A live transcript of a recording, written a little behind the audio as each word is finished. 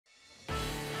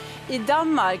I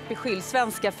Danmark beskylls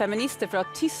svenska feminister för att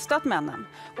ha tystat männen.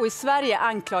 Och i Sverige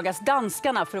anklagas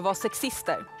danskarna för att vara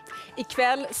sexister.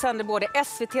 Ikväll sänder både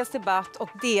SVT:s Debatt och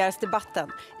DR:s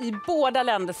Debatten i båda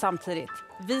länder samtidigt.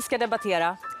 Vi ska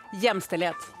debattera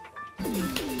jämställdhet.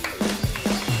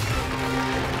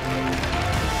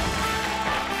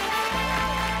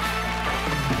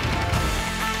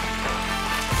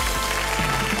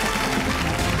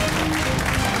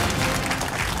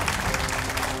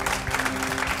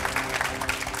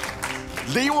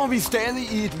 Lever vi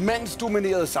stadig i et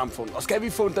mandsdomineret samfund, og skal vi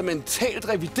fundamentalt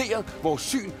revidere vores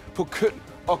syn på køn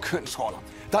og kønsroller?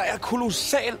 Der er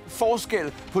kolossal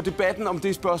forskel på debatten om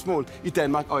det spørgsmål i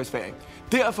Danmark og i Sverige.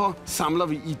 Derfor samler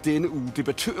vi i denne uge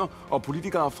debattører og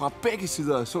politikere fra begge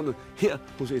sider af sundet her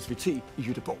hos SVT i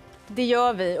Göteborg. Det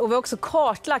gör vi, och vi har också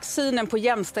kartlagt synen på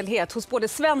jämställdhet hos både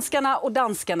svenskarna och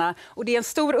danskarna. Och det är en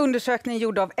stor undersökning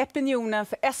gjord av Opinionen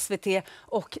för SVT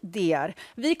och DR.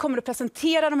 Vi kommer att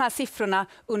presentera de här siffrorna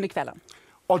under kvällen.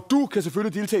 Og du kan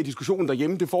selvfølgelig deltage i diskussionen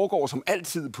derhjemme. Det foregår som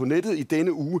altid på nettet i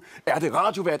denne uge. Er det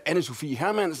radiovært Anne-Sophie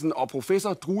Hermansen og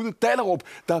professor Drude Dallerup,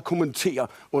 der kommenterer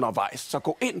undervejs. Så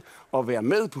gå ind og vær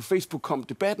med på Facebook.com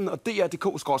Debatten og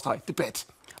dr.dk/debat.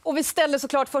 Och vi ställer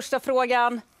såklart första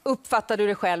frågan. Uppfattar du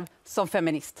dig själv som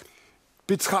feminist?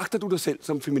 Betragter du dig selv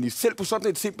som feminist? Selv på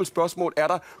sådan et simpelt spørgsmål er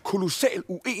der kolossal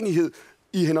uenighed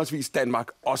i henholdsvis Danmark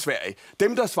og Sverige.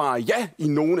 Dem, der svarer ja i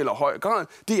nogen eller høj grad,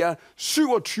 det er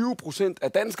 27%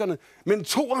 af danskerne, men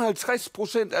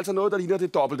 52%, altså noget, der ligner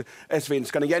det dobbelte af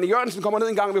svenskerne. Janne Jørgensen kommer ned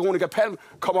en gang, Veronica Palm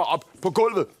kommer op på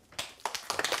gulvet.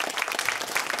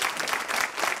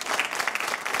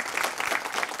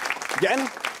 Janne,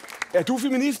 er du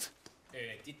feminist?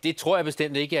 Det tror jeg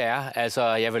bestemt ikke, jeg er. Altså,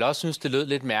 jeg vil også synes, det lød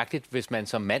lidt mærkeligt, hvis man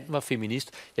som mand var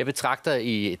feminist. Jeg betragter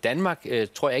i Danmark,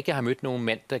 tror jeg ikke, jeg har mødt nogen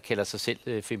mand, der kalder sig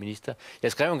selv feminister.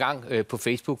 Jeg skrev en gang på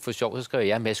Facebook for sjov, så skrev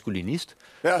jeg maskulinist.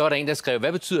 Ja. Så var der en, der skrev,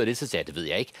 hvad betyder det? Så sagde jeg, det ved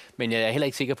jeg ikke. Men jeg er heller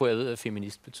ikke sikker på, at jeg ved, hvad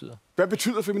feminist betyder. Hvad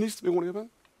betyder feminist, Veronica Palm?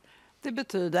 Det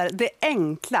betyder det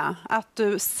enkla, att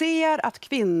du ser att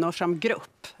kvinnor som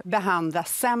grupp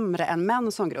behandlas sämre än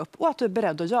män som grupp och att du är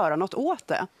beredd att göra något åt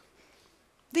det.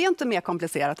 Det är inte mer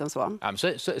komplicerat än så. Jamen,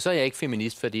 så er jeg ikke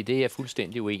feminist, fordi det er jeg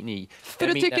fuldstændig uenig i. För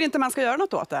du tycker inte man ska göra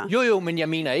något åt det? Jo, men jeg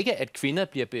mener ikke, at kvinder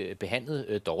bliver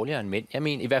behandlet dårligere end mænd. Jeg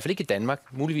mener i hvert fald ikke i Danmark,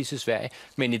 muligvis i Sverige.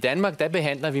 Men i Danmark, der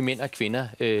behandler vi mænd og kvinder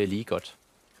lige godt.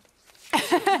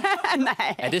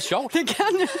 Nej. Er det sjovt? Det kan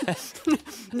du.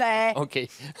 Nej. Okay.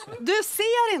 Du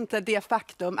ser inte det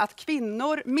faktum att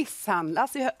kvinnor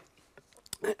misshandlas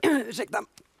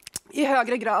i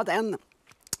högre grad än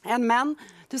män.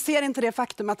 Du ser inte det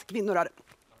faktum att kvinnor har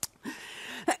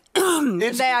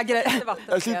lägre...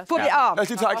 Lad os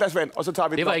lige tage et glas vand, og så tager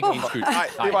vi det. Var ikke min skyld. Nej,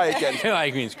 det var ikke Jens. Det var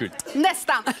ikke min skyld.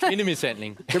 Nästan.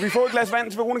 Kvindemishandling. Kan vi få et glas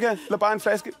vand til Veronica? Eller bare en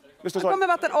flaske? Hvis det kommer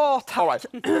vatten. Tack. Alright.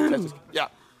 Fantastisk. Ja.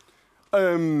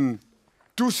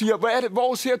 Du siger,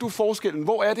 hvor ser du forskellen?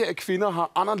 Hvor er det, at kvinder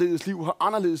har anderledes liv, har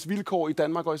anderledes vilkår i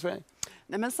Danmark og i Sverige?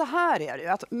 Nej, men så här är det ju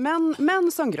att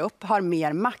män som grupp har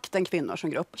mer makt än kvinnor som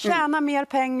grupp. Tjänar mer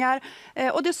pengar.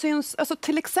 Och det syns, alltså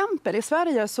till exempel i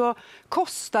Sverige så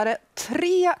kostar det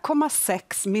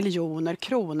 3,6 miljoner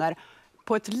kronor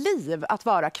på ett liv att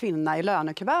vara kvinna i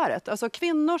lönekuvertet. Alltså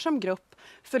kvinnor som grupp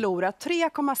förlorar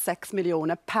 3,6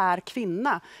 miljoner per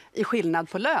kvinna i skillnad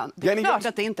på lön. Det är klart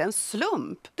att det inte är en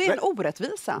slump. Det är en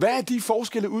orättvisa. Hvad er de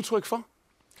forskelle udtryk for?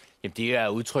 Jamen, det er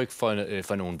udtryk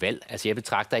for nogle valg. Altså, jeg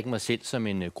betragter ikke mig selv som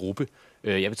en gruppe.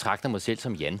 Jeg betragter mig selv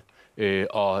som Jan.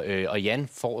 Og Jan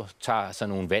tager sig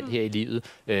nogle valg her i livet.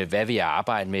 Hvad vil jeg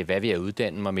arbejde med? Hvad vil jeg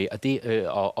uddanne mig med?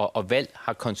 Og valg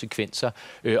har konsekvenser.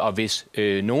 Og hvis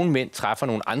nogle mænd træffer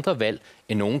nogle andre valg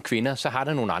end nogle kvinder, så har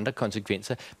der nogle andre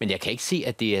konsekvenser. Men jeg kan ikke se,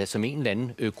 at det er som en eller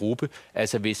anden gruppe.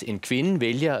 Altså, hvis en kvinde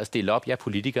vælger at stille op, jeg er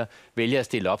politiker, vælger at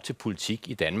stille op til politik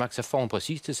i Danmark, så får hun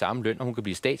præcis det samme løn, og hun kan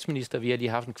blive statsminister. Vi har lige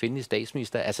haft en kvindelig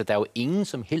statsminister. Altså, der er jo ingen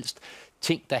som helst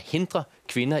ting, der hindrer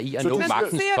kvinder i at nå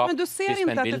magtens top, men du ser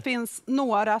inte att det finns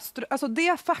några... Alltså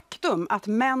det faktum att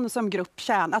män som grupp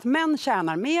tjänar, att män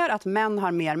tjänar mer, att män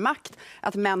har mer makt,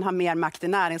 att män har mer makt i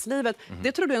näringslivet,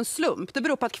 det tror du är en slump. Det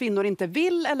beror på att kvinnor inte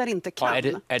vill eller inte kan.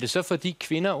 Og er det så, fordi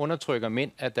kvinder undertrykker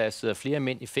mænd, at der sidder flere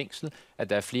mænd i fængsel, at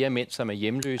der er flere mænd, som er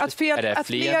hjemløse, att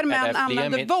fler män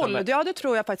använder våld, ja, det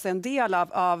tror jag faktiskt är en del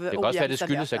av det kan også være, det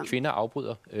skyldes, at kvinder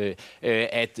afbryder.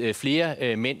 At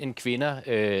flere mænd end kvinder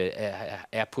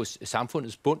er på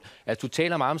samfundets bund. Altså, du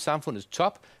taler meget om samfundets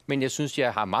top, men jeg synes,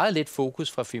 jeg har meget lidt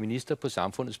fokus fra feminister på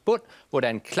samfundets bund, hvor der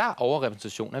er en klar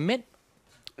overrepræsentation af mænd.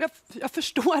 Jag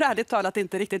förstår ärligt talat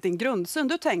inte riktigt din grundsyn.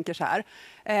 Du tänker så här,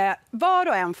 var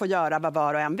och en får göra vad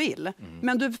var och en vill.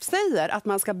 Men du säger att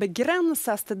man ska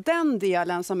begränsas till den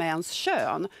delen som är ens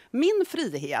kön. Min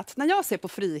frihet, när jag ser på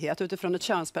frihet utifrån ett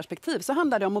könsperspektiv, så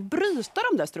handlar det om att bryta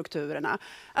de där strukturerna.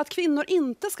 Att kvinnor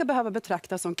inte ska behöva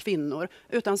betraktas som kvinnor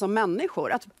utan som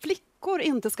människor. Att flickor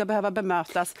inte ska behöva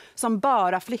bemötas som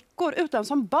bara flickor utan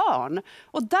som barn.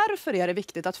 Och därför är det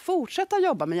viktigt att fortsätta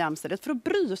jobba med jämställdhet för att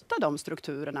bryta de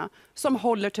strukturerna som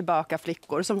håller tillbaka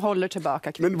flickor, som håller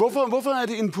tillbaka kvinnor. Men hvorfor er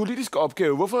det en politisk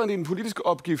opgave? Hvorfor er det en politisk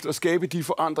opgift at skabe de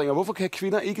forandringer? Hvorfor kan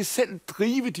kvinder ikke selv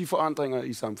drive de forandringer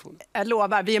i samfundet? Jag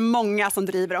lovar, vi är många som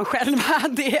driver dem själva.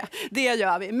 Det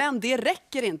gör vi. Men det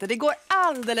räcker inte. Det går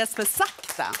alldeles för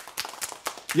sakta.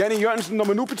 Janne Jørgensen, når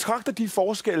man nu betragter de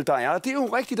forskelle, der er, det er jo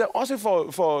rigtigt, at også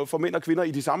for mænd og kvinder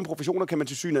i de samme professioner kan man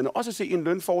tilsyneladende også se en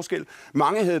lønforskel.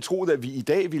 Mange havde troet, at vi i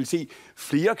dag ville se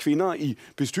flere kvinder i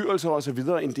bestyrelser og så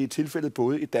videre, end det er tilfældet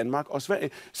både i Danmark og Sverige.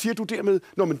 Siger du dermed,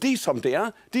 når man det er som det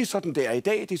er sådan det er i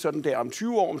dag, det er sådan det er om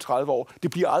 20 år, om 30 år,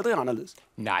 det bliver aldrig anderledes?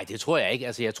 Nej, det tror jeg ikke.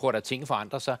 Altså, jeg tror, der ting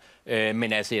forandrer sig.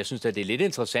 Men altså, jeg synes, at det er lidt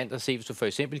interessant at se, hvis du for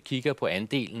eksempel kigger på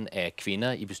andelen af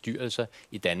kvinder i bestyrelser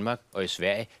i Danmark og i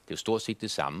Sverige. Det er jo stort set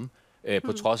det samme.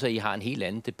 På trods af, at I har en helt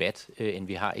anden debat, end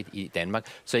vi har i Danmark.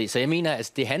 Så jeg mener, at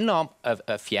altså, det handler om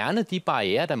at fjerne de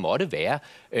barrierer, der måtte være.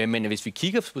 Men hvis vi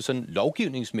kigger på sådan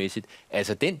lovgivningsmæssigt,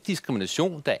 altså den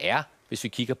diskrimination, der er, hvis vi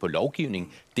kigger på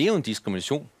lovgivning, det er jo en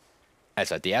diskrimination.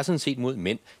 Altså, det er sådan set mod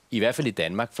mænd, i hvert fald i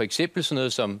Danmark. For eksempel sådan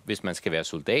noget som, hvis man skal være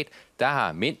soldat, der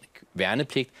har mænd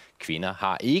værnepligt, kvinder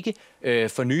har ikke.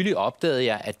 For nylig opdagede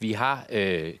jeg, at vi har,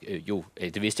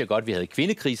 det vidste jeg godt, vi havde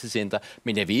kvindekrisecenter,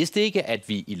 men jeg vidste ikke, at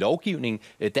vi i lovgivningen,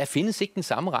 der findes ikke den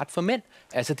samme ret for mænd.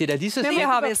 Altså, det är lite så... Men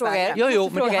har vi fråga. Jo,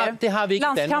 men det har vi inte.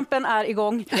 Landskampen är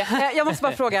igång. Jag måste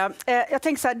bara fråga. Jag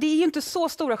tänker så här, det är ju inte så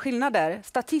stora skillnader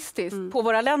statistiskt på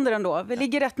våra länder ändå. Vi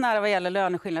ligger rätt nära vad gäller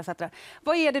löneskillnader etc.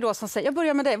 Vad är det då som säger, jag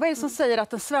börjar med dig, vad är det som säger att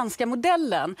den svenska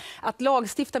modellen, att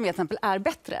lagstifta med exempel, är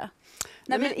bättre?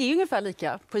 Nej, men det är ju ungefär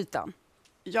lika på ytan.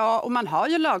 Ja, och man har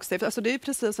ju lagstiftning. Alltså det är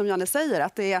precis som Janne säger,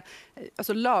 att det är,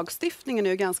 alltså lagstiftningen är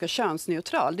ju ganska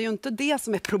könsneutral. Det är ju inte det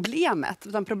som är problemet,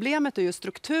 utan problemet är ju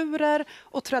strukturer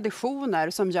och traditioner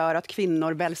som gör att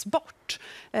kvinnor väljs bort.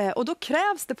 Och då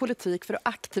krävs det politik för att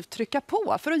aktivt trycka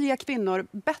på, för att ge kvinnor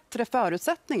bättre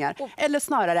förutsättningar. Eller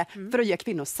snarare för att ge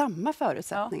kvinnor samma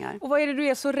förutsättningar. Ja. Och vad är det du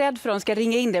är så rädd för om ska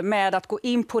ringa in det med att gå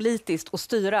in politiskt och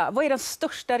styra? Vad är den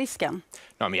största risken?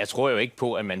 Nå, men jeg tror jo ikke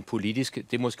på, at man politisk...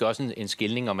 Det er måske også en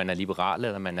skilning, om man er liberal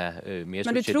eller man er mere socialist.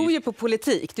 Men du tror ju på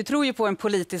politik. Du tror ju på en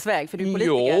politisk väg, för du är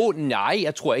politiker. Jo, nej,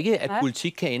 jeg tror ikke, at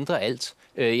politik kan ændre alt.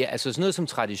 Altså sådan noget som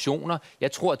traditioner.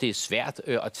 Jeg tror, det er svært,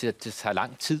 og det tager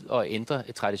lang tid at ændre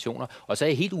traditioner. Og så er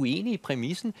jeg helt uenig i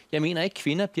præmissen. Jeg mener ikke, at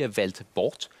kvinder bliver valgt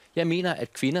bort. Jeg mener,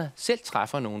 at kvinder selv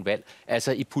træffer nogle valg.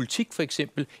 Altså i politik for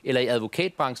eksempel, eller i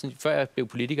advokatbranchen. Før jeg blev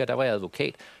politiker, der var jeg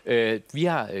advokat. Vi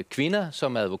har kvinder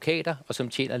som advokater, og som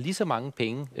tjener lige så mange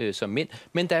penge som mænd.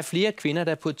 Men der er flere kvinder,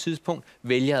 der på et tidspunkt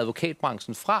vælger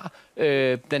advokatbranchen fra.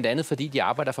 Blandt andet fordi de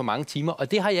arbejder for mange timer.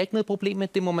 Og det har jeg ikke noget problem med.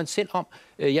 Det må man selv om.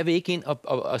 Jeg vil ikke ind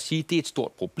og sige, at det er et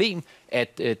stort problem,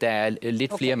 att det är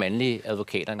lite fler manliga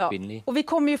advokater än kvinnliga. Och vi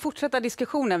kommer ju fortsätta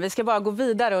diskussionen. Vi ska bara gå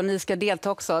vidare och ni ska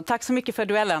delta också. Tack så mycket för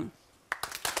duellen.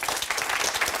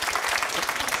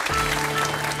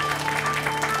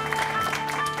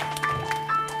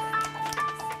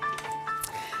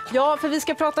 Ja, för vi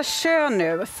ska prata kön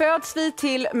nu. Föds vi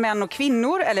till män och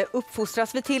kvinnor eller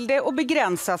uppfostras vi till det och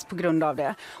begränsas på grund av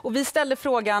det? Och vi ställde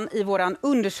frågan i våran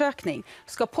undersökning.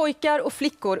 Ska pojkar och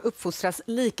flickor uppfostras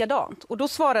likadant? Och då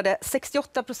svarade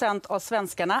 68% av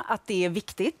svenskarna att det är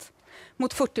viktigt,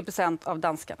 mot 40% av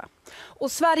danskarna.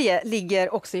 Och Sverige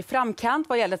ligger också i framkant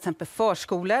vad gäller till exempel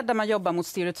förskolor där man jobbar mot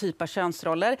stereotypa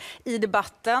könsroller. I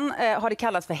debatten har det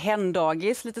kallats för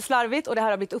hemdagis, lite slarvigt, och det här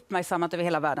har blivit uppmärksammat över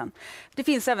hela världen. Det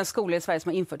finns även skolor i Sverige som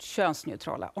har infört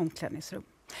könsneutrala omklädningsrum.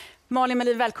 Malin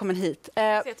Melin, välkommen hit.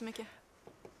 Tack så jättemycket.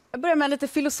 Jag börjar med en lite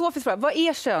filosofisk fråga. Vad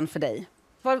är kön för dig?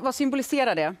 Vad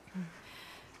symboliserar det?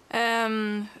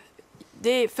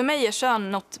 För mig är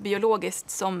kön något biologiskt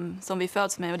som vi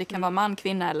föds med, och det kan vara man,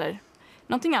 kvinna eller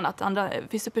någonting annat. Det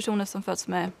finns det personer som föds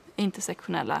med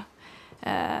intersektionella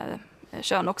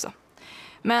kön också.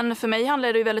 Men för mig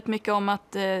handlar det ju väldigt mycket om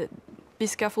att vi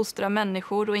ska fostra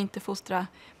människor och inte fostra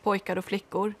pojkar och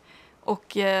flickor.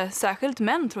 Och särskilt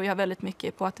män tror jag väldigt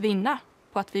mycket på att vinna,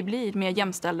 på att vi blir mer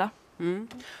jämställda. Mm.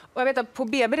 Och jag vet att på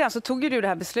BB så tog ju du det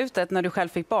här beslutet när du själv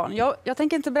fick barn. Jag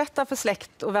tänker inte berätta för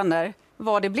släkt och vänner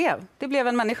vad det blev. Det blev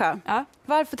en människa. Ja.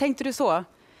 Varför tänkte du så?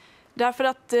 Därför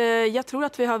att jag tror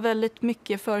att vi har väldigt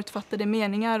mycket förutfattade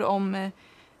meningar om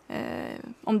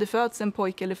det föds en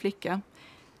pojke eller flicka.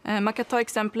 Man kan ta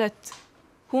exemplet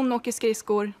hon åker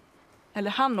skridskor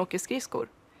eller han åker skridskor.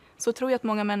 Så tror jag att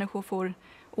många människor får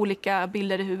olika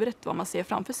bilder i huvudet vad man ser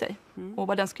framför sig. Och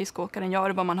vad den skridskoåkaren gör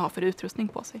och vad man har för utrustning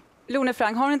på sig. Lone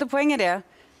Frank, har ni inte poäng i det?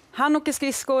 Han åker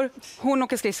skridskor, hon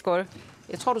åker skridskor.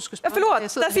 Jag tror du ska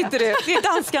förlåt, där sitter du. Det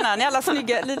är danskarna. Ni är alla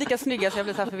snygga, lika snygga så jag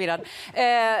blir så här förvirrad.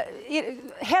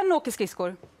 Hen åker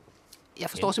skridskor. Jag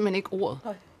förstår simpelthen inte ordet.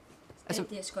 Altså,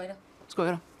 det er skøjter.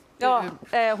 Skøjter. Ja,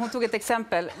 hon tog ett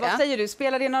exempel. Vad säger du?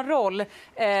 Spelar det någon roll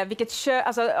vilket kön,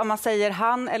 alltså om man säger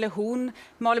han eller hon?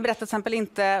 Malin berättar till exempel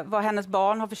inte vad hennes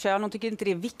barn har för kön. Hon tycker inte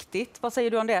det är viktigt. Vad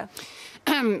säger du om det?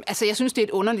 Altså, jeg synes, det er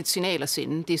et underligt signal at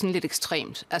sende. Det er sådan lidt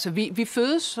ekstremt. Altså, vi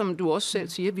fødes, som du også selv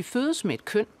siger, vi fødes med et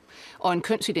køn. Og en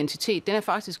kønsidentitet, den er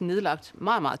faktisk nedlagt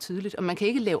meget, meget tidligt, og man kan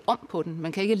ikke lave om på den.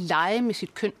 Man kan ikke lege med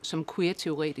sit køn, som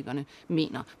queer-teoretikerne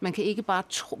mener. Man kan ikke bare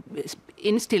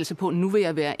indstille sig på, nu vil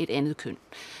jeg være et andet køn.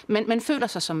 Men man føler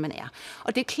sig, som man er.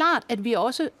 Og det er klart, at vi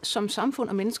også som samfund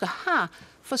og mennesker har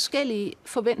forskellige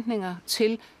forventninger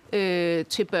til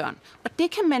børn. Og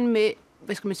det kan man med,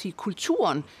 hvad skal man sige,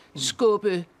 kulturen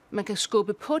man kan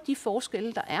skubbe på de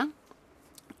forskelle, der er.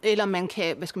 Eller man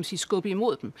kan, hvad skal man sige, skubbe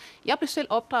imod dem. Jeg blev selv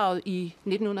opdraget i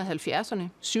 1970'erne,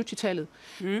 70-tallet.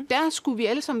 Der skulle vi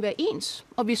alle sammen være ens,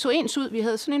 og vi så ens ud. Vi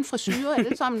havde sådan en frisyre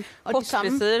alle sammen, og de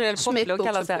samme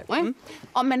smækbukser på.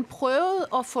 Og man prøvede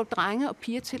at få drenge og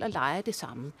piger til at lege det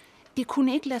samme. Det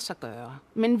kunne ikke lade sig gøre.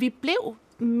 Men vi blev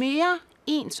mere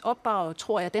ens opdraget,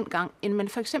 tror jeg, dengang, end man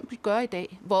for eksempel gør i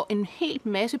dag, hvor en helt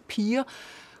masse piger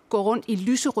går rundt i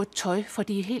lyserødt tøj, for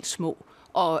de er helt små.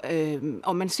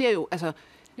 Og man ser jo, altså,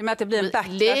 det med, at det bliver en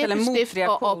backlash eller en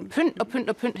modreaktion.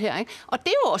 Og pynt her, ikke? Og det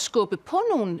er jo at skubbe på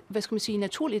nogle, hvad skal man sige,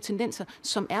 naturlige tendenser,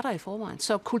 som er der i forvejen.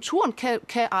 Så kulturen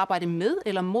kan arbejde med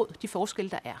eller mod de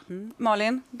forskelle, der er.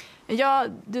 Malin? Ja,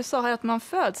 du sa här att man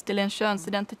föds till en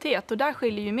könsidentitet och där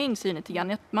skiljer ju min syn lite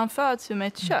grann. Man föds ju med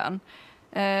ett kön.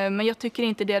 Men jag tycker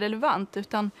inte det är relevant,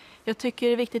 utan jag tycker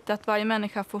det är viktigt att varje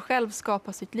människa får själv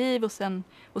skapa sitt liv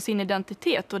och sin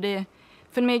identitet. Och det,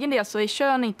 för min egen del så är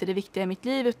kön inte det viktiga i mitt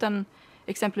liv, utan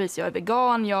exempelvis jag är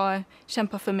vegan, jag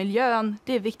kämpar för miljön.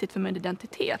 Det är viktigt för min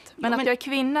identitet. Men att jag är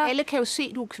kvinna... Alle kan jo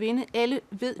se, du er kvinde. Alle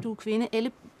ved, du er kvinde.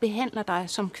 Alle behandler dig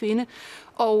som kvinde.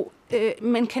 Og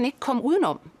man kan ikke komme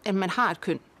udenom, at man har et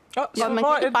køn. Ja, så man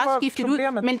kan ikke bare skifte det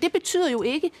ud. Men det betyder jo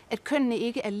ikke, at kønnene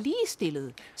ikke er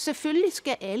ligestillede. Selvfølgelig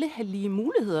skal alle have lige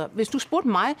muligheder. Hvis du spurgte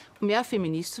mig, om jeg er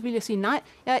feminist, så vil jeg sige nej,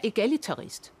 jeg er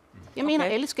egalitarist. Jag menar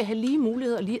alla ska ha lige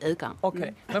muligheder och lige adgang.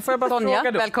 Okej, men får jag bara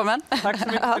fråga då? Välkommen. Tack så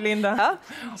mycket, Linda. Ja.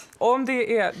 Om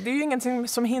det är ju ingenting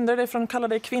som hindrar dig från att kalla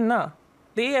dig kvinna.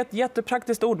 Det är ett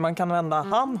jättepraktiskt ord man kan använda.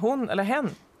 Han, hon eller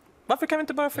hen. Varför kan vi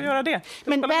inte bara få göra det?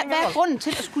 Men vad är grunden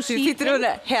till att skulle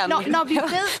säga hen? När vi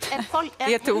vet att folk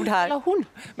är ett ord här. Eller hon.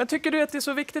 Men tycker du att det är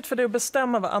så viktigt för dig att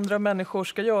bestämma vad andra människor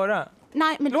ska göra?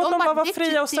 Nej, men låt dem bara vara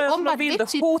fria och säga som de vill.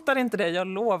 Det hotar inte dig, jag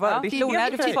lovar. Ja, det är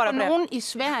helt viktigt för någon i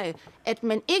Sverige att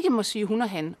man inte må sige hun og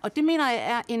han. Och det menar jag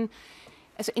är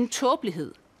en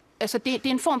tåbelighed. Altså, det är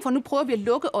en form för, nu prøver vi att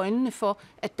lukke øjnene for,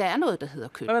 att det är något, der hedder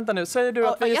køn. Men vänta nu, säger du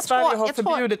att vi i Sverige har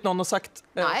förbjudit någon och sagt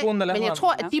hon eller han? Men jag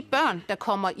tror att de børn, der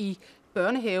kommer i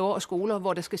børnehaver och skolor,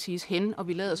 hvor det ska siges hen, och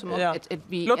vi lader som om, att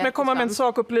vi låt mig komma med en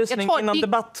sakupplysning innan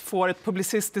debatt får ett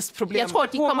publicistiskt problem. Jag tror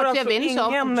att de kommer till att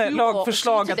vända sig om 20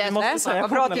 lagförslag att vi måste säga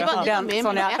bra att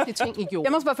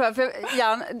jag måste bara fråga, för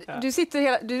Jan, du sitter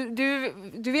hela,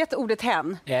 du vet ordet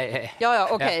hen? Ja,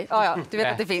 okej. Ja, du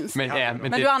vet att det finns.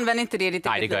 Men du använder inte det i ditt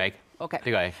Nej, det gör jag inte. Okay. Det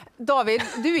gör jag. David,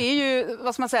 du är ju,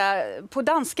 vad ska man säga, på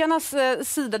danskarnas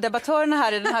sida, debattörerna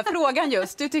här i den här frågan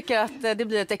just. Du tycker att det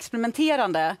blir ett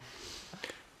experimenterande.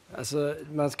 Alltså,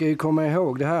 man ska ju komma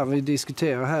ihåg det här, vi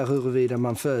diskuterar här huruvida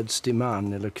man föds till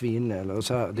man eller kvinna eller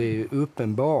så här. Det är ju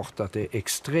uppenbart att det är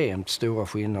extremt stora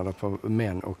skillnader på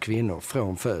män och kvinnor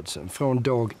från födseln, från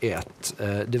dag ett.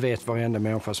 Det vet varenda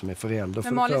människa som är förälder.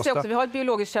 Men Malin säger också, vi har ett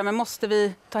biologiskt kön, men måste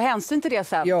vi ta hänsyn till det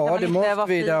sen? Ja, det måste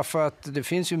vi därför att det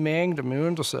finns ju mängder med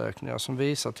undersökningar som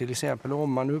visar till exempel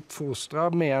om man uppfostrar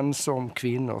män som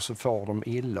kvinnor så får de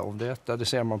illa av detta. Det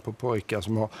ser man på pojkar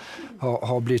som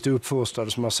har blivit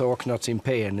uppfostrade som har saknat sin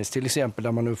penis, till exempel,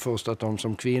 där man uppfostrat dem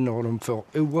som kvinnor och de får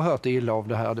oerhört illa av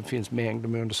det här. Det finns mängder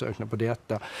med undersökningar på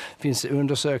detta. Det finns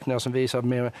undersökningar som visar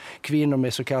att kvinnor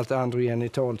med så kallat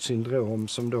androgenitalt syndrom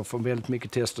som då får väldigt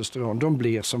mycket testosteron, de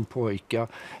blir som pojkar,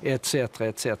 etc.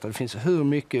 Det finns hur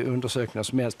mycket undersökningar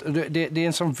som helst. Det är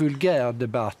en sån vulgär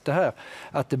debatt det här,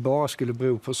 att det bara skulle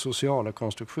bero på sociala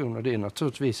konstruktioner. Det är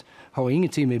naturligtvis har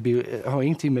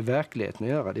ingenting med verkligheten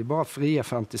att göra. Det är bara fria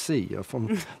fantasier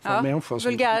från människor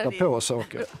som på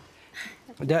saker.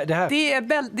 Det här. Det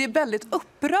är väldigt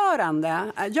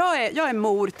upprörande. Jag är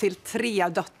mor till 3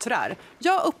 döttrar.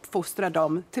 Jag uppfostrar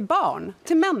dem till barn,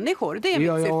 till människor. Det är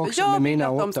mitt syfte. Jag vill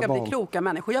att de ska bli kloka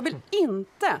människor. Jag vill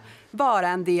inte vara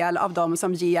en del av dem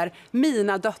som ger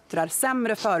mina döttrar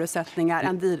sämre förutsättningar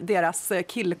än deras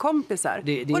killkompisar.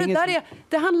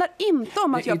 Det handlar inte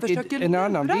om att jag försöker lura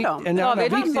dem.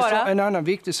 En annan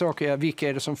viktig sak är vilka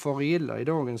är det som får illa i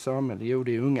dagens samhälle? Jo,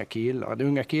 det är unga killar.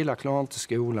 Unga killar klarar inte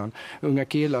skolan. Unga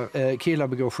killar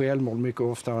begår självmord mycket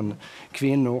oftare än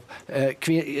kvinnor.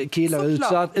 Killar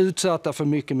är utsatta för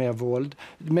mycket mer våld.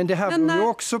 Men det här beror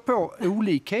också på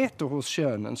olikheter hos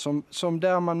könen som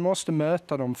där man måste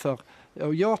möta dem för.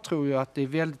 Och jag tror ju att det är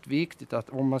väldigt viktigt att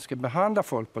om man ska behandla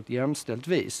folk på ett jämställt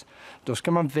vis, då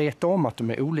ska man veta om att de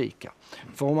är olika.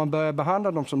 För om man börjar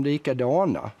behandla dem som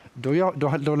likadana,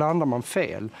 då landar man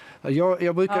fel.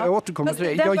 Jag brukar återkomma till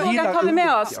det. Den frågan tar vi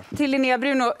med oss till Linnea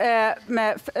Bruno,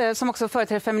 som också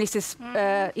företräder Feministiskt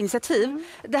initiativ.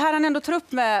 Det här han ändå tar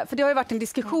upp med, för det har ju varit en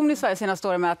diskussion i Sverige senaste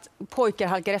åren med att pojkar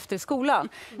halkar efter i skolan.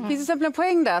 Finns det till exempel en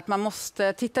poäng där att man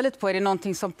måste titta lite på, är det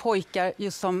någonting som pojkar,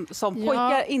 just som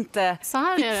pojkar inte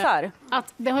fixar?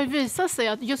 Det har ju visat sig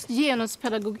att just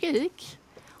genuspedagogik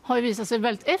har ju visat sig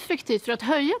väldigt effektivt för att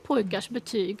höja pojkars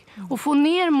betyg och få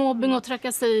ner mobbing och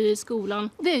trakasserier i skolan.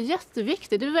 Det är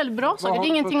jätteviktigt. Det är väldigt bra saker. Det är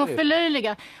ingenting att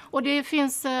förlöjliga. Och det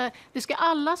ska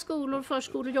alla skolor och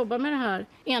förskolor jobba med det här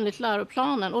enligt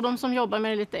läroplanen. Och de som jobbar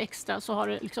med det lite extra så har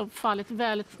det liksom fallit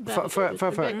väldigt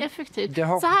effektivt.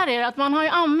 Så här är det att man har ju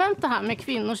använt det här med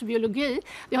kvinnors biologi.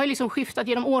 Det har ju liksom skiftat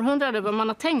genom århundraden vad man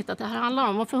har tänkt att det här handlar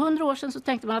om. Och för 100 år sedan så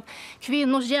tänkte man att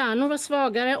kvinnors hjärnor var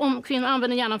svagare. Om kvinnor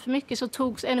använde hjärnan för mycket så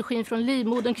togs energin från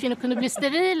livmodern. Kvinnor kunde bli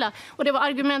sterila. Och det var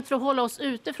argument för att hålla oss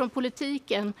ute från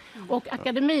politiken och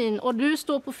akademin. Och du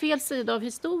står på fel sida av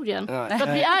historien. För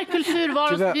att vi är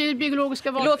kulturvaror, vi är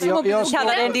biologiska varor. Låt som om du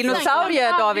kallar dig en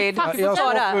dinosaurie, David. Jag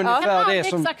sa ungefär det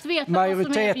som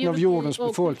majoriteten av jordens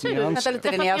befolkning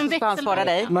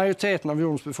anser. Majoriteten av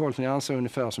jordens befolkning anser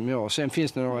ungefär som jag. Sen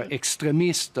finns det några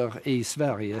extremister i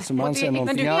Sverige som anser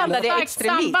någonting annat. Men du menar det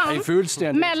extremist?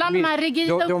 Fullständigt. Mellan de här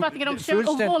rigida uppfattningarna om kön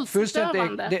och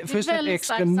våldsutövande. Det är fullständigt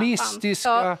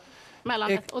extremistiska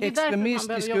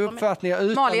uppfattningar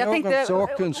utan Malin, jag tänkte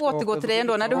sakkunskap. återgå till dig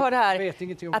ändå. När du hör det här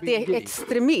att det är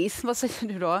extremism, vad säger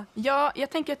du då? Ja, jag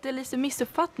tänker att det är lite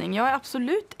missuppfattning. Jag är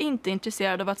absolut inte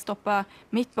intresserad av att stoppa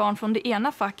mitt barn från det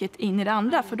ena facket in i det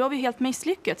andra, för då har vi helt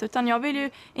misslyckats. Utan jag vill ju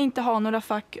inte ha några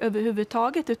fack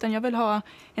överhuvudtaget, udan jag vill ha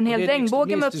en hel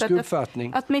regnbåge med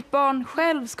uppsättning. Att mitt barn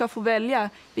själv ska få välja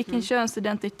vilken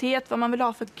könsidentitet, vad man vill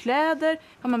ha för kläder,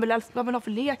 vad man vill ha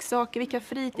för leksaker, vilka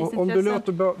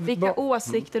fritidsintressen, vilka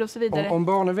åsikter och så vidare. Om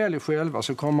barnen väljer själva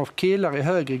så kommer killar i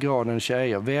högre grad än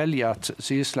tjejer välja att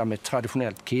syssla med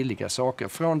traditionellt killiga saker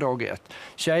från dag 1.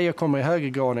 Tjejer kommer i högre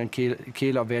grad än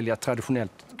killar välja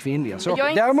traditionellt kvinnliga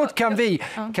saker. Däremot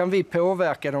kan vi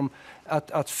påverka dem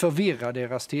att förvirra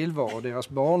deras tillvaro, deras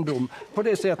barndom på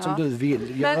det sätt som du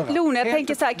vill göra. Men Lone, jag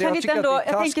tänker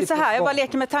så här, jag bara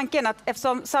leker med tanken att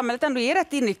eftersom samhället ändå är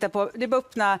rätt inriktat på,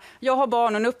 jag har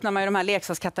barn och nu öppnar man ju de här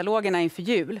leksakskatalogerna inför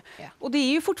jul. Ja. Och det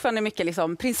är ju fortfarande mycket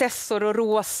liksom prinsessor och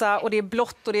rosa och det är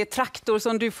blått och det är traktor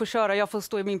som du får köra, jag får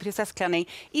stå i min prinsessklänning.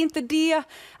 Är inte det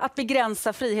att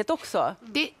begränsa frihet också?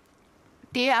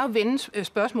 Det er jo vende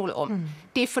spørgsmålet om.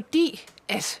 Det er fordi,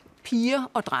 at piger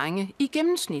og drenge i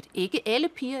gennemsnit, ikke alle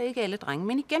piger, ikke alle drenge,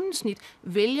 men i gennemsnit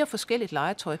vælger forskelligt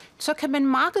legetøj, så kan man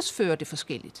markedsføre det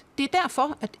forskelligt. Det er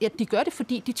derfor, at de gør det,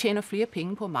 fordi de tjener flere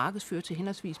penge på at markedsføre til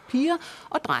henholdsvis piger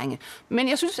og drenge. Men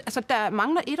jeg synes, altså, der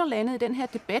mangler et eller andet i den her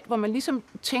debat, hvor man ligesom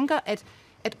tænker,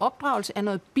 at opdragelse er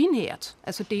noget binært.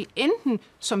 Altså det er enten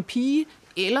som pige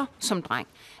eller som dreng.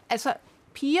 Altså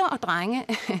piger og drenge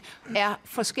er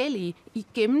forskellige i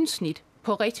gennemsnit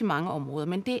på rigtig mange områder,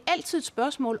 men det er altid et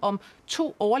spørgsmål om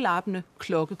 2 overlappende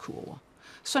klokkekurver.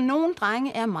 Så nogle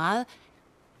drenge er meget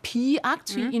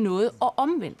pigeaktive i noget og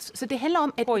omvendt. Så det handler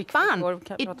om, at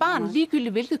et barn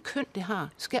ligegyldigt hvilket køn det har,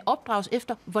 skal opdrages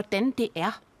efter, hvordan det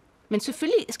er. Men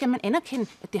selvfølgelig skal man anerkende,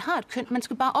 at det har ett kön. Man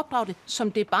ska bara uppdra det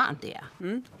som det barn det är.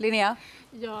 Linnea?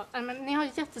 Ja, men ni har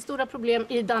jättestora problem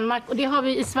i Danmark och det har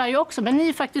vi i Sverige också. Men ni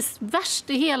är faktiskt värst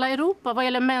i hela Europa vad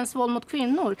gäller mäns våld mot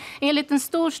kvinnor. Enligt en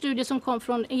stor studie som kom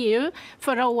från EU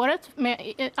förra året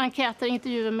med enkäter och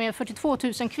intervjuer med 42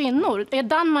 000 kvinnor är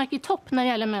Danmark i topp när det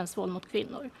gäller mäns våld mot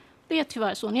kvinnor. Det är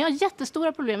tyvärr så. Ni har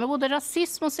jättestora problem med både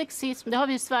rasism och sexism. Det har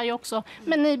vi i Sverige också.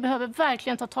 Men ni behöver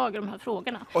verkligen ta tag i de här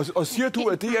frågorna. Og siger du,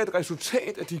 at det er et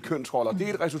resultat af de kønsroller? Det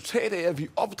er et resultat af, at vi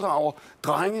opdrager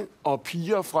drenge og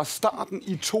piger fra starten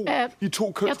i to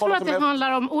kønsroller? Jag tror att det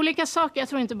handlar om olika saker. Jag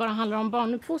tror inte bara handlar om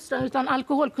barnuppfostran, utan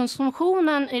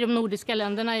alkoholkonsumtionen i de nordiska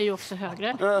länderna är ju också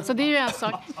högre. Så det är ju en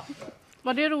sak.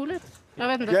 Var det roligt? Jag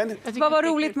vet inte. Vad var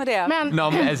roligt med det? Men, Nå,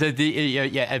 men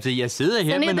jeg sidder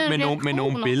her med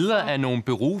nogle billeder af nogle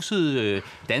berusede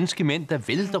danske mænd, der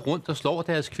vælter rundt og slår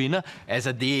deres kvinder.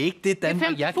 Altså, det er ikke det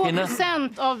Danmark, jeg kender.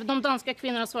 52% av de danska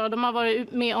kvinnorna svarar de har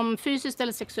varit med om fysiskt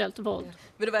eller sexuellt våld.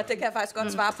 Ved du hvad, det kan jeg faktisk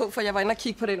godt svare på, for jeg var inde og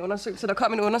kigge på den undersøgelse. Der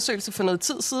kom en undersøgelse for noget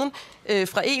tid siden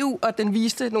fra EU, og den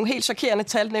viste nogle helt chokerende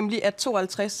tal, nemlig at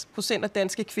 52% af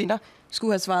danske kvinder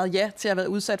skulle have svaret ja til at have været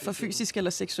udsat for fysisk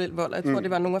eller seksuel vold. Jeg tror,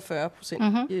 det var nogle af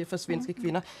 40% for svenske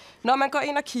kvinder. Når man går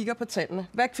ind og kigger på tallene,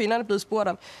 hvad kvinderne er blevet spurgt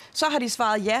om, så har de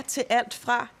svaret ja til alt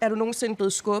fra, er du nogensinde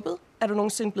blevet skubbet, er du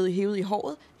nogensinde blevet hævet i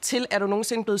håret, til er du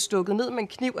nogensinde blevet stukket ned med en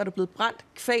kniv, er du blevet brændt,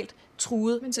 kvalt,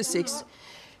 truet til sex.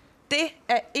 Det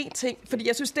er én ting, fordi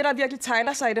jeg synes, det der virkelig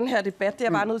tegner sig i den her debat, det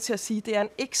er bare nødt til at sige, det er en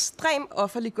ekstrem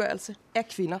offerliggørelse af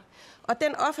kvinder. Og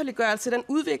den offerliggørelse, den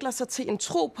udvikler sig til en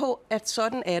tro på, at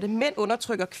sådan er det. Mænd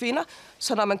undertrykker kvinder,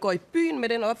 så når man går i byen med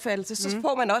den opfattelse, så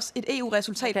får man også et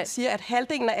EU-resultat, der siger, at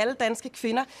halvdelen af alle danske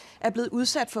kvinder er blevet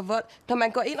udsat for vold. Når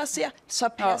man går ind og ser, så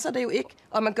passer det jo ikke,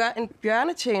 og man gør en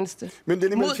bjørnetjeneste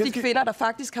mod de kvinder, der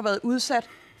faktisk har været udsat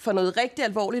for noget rigtig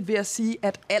alvorligt ved at sige,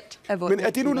 at alt er vold. Men er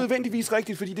det nu nødvendigvis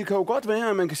rigtigt? Fordi det kan jo godt være,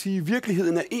 at man kan sige, at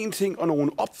virkeligheden er én ting, og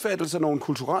nogle opfattelser, nogle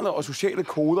kulturelle og sociale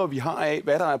koder, vi har af,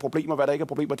 hvad der er problemer, hvad der ikke er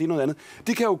problemer, det er noget andet.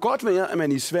 Det kan jo godt være, at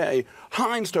man i Sverige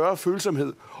har en større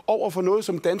følsomhed over for noget,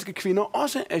 som danske kvinder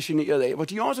også er generet af, hvor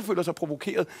de også føler sig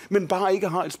provokeret, men bare ikke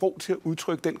har et sprog til at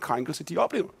udtrykke den krænkelse, de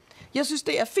oplever. Jeg synes,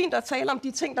 det er fint at tale om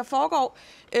de ting, der foregår.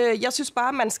 Jeg synes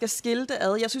bare, man skal skille det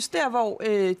ad. Jeg synes, der hvor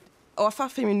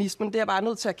offerfeminismen, det er bare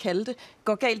nødt til at kalde det,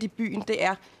 går galt i byen, det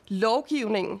er,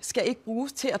 lovgivningen skal ikke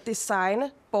bruges til at designe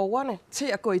borgerne til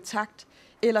at gå i takt,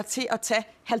 eller til at tage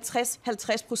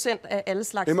 50% af alle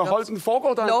slags jobs.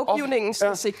 Lovgivningen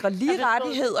skal sikre lige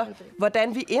rettigheder.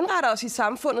 Hvordan vi indretter os i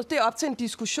samfundet, det er op til en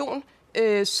diskussion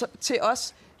til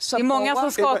os som det er många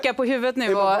som skakar på huvudet nu.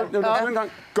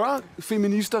 Gør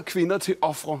feminister kvinder til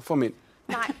ofre for mænd?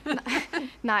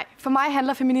 Nej, for mig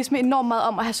handler feminisme enormt meget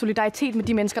om at have solidaritet med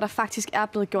de mennesker, der faktisk er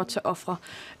blevet gjort til ofre.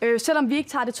 Selvom vi ikke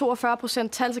tager det 42%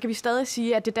 tal, så kan vi stadig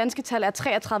sige, at det danske tal er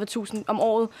 33.000 om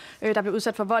året, der bliver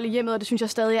udsat for vold i hjemmet, og det synes jeg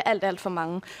stadig er alt for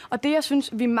mange. Og det, jeg synes,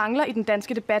 vi mangler i den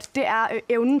danske debat, det er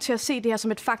evnen til at se det her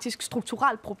som et faktisk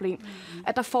strukturelt problem.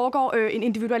 At der foregår en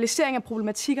individualisering af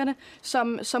problematikkerne,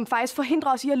 som faktisk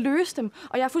forhindrer os i at løse dem.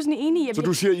 Og jeg er fuldstændig enig i, at så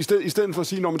du siger, i stedet for at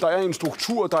sige, at der er en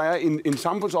struktur, der er en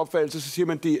samfundsopfattelse, så siger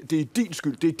man, det er din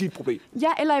skyld, det er dit problem. Ja,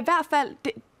 eller i hvert fall,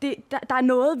 der är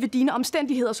något vid dina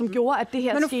omständigheter som gjorde att det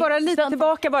här Men bara lite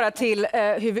tillbaka bara till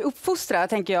hur vi uppfostrar,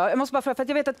 tänker jag. Jag måste bara för att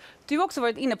jag vet att du också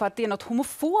varit inne på att det är något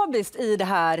homofobiskt i det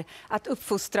här att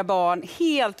uppfostra barn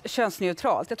helt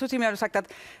könsneutralt. Jag tror till och med att du sagt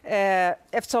att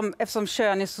eftersom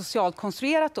kön är socialt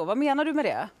konstruerat då. Vad menar du med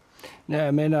det? Nej,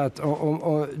 jag menar att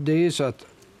och det är ju så att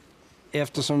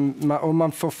eftersom om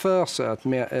man får för sig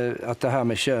att det här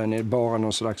med kön är bara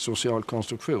någon slags social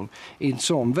konstruktion. I en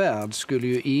sån värld skulle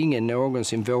ju ingen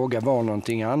någonsin våga vara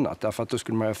någonting annat. Därför att då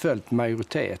skulle man ha följt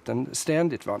majoriteten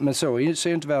ständigt. Va? Men så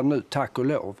ser inte världen ut, tack och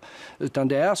lov. Utan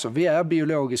det är så, vi är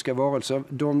biologiska varelser.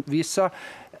 Vissa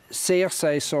ser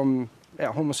sig som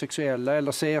homosexuella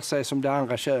eller ser sig som det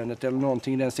andra könet eller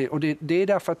någonting i den stilen. Och det är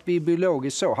därför att vi är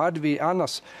biologiskt så.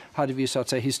 Annars hade vi så att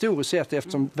säga historiskt sett,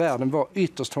 eftersom världen var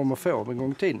ytterst homofob en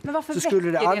gång i tiden. Men varför så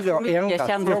skulle det aldrig ha ändrat.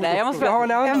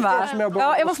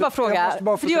 Jag måste bara fråga.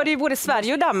 För det gör det ju både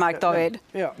Sverige och Danmark, David.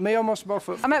 Ja, men jag måste bara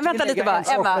få... Ja, men vänta lite bara,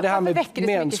 Emma. Varför väcker det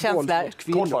så mycket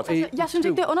känslor? Jeg synes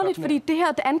ikke, det er underligt, fordi det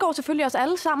her, det angår selvfølgelig os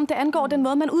alle sammen. Det angår den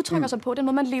måde, man udtrykker sig på, den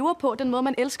måde, man lever på, den måde,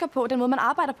 man elsker på, den måde, man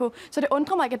arbejder på. Så det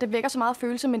undrer mig ikke, at det vækker så meget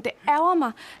følelse, men det ærger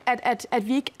mig, at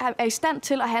vi ikke er i stand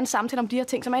til at have en samtale om de her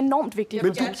ting, som er enormt vigtige.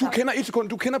 Men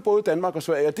du kender både Danmark og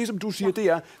Sverige, og det, som du siger, det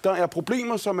er, der er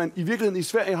problemer, som man i virkeligheden i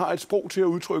Sverige har et sprog til at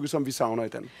udtrykke, som vi savner i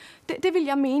Danmark. Det vil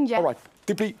jeg mene, ja. Alright.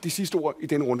 Det blev de sidste ord i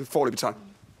denne runde. Foreløbig tak.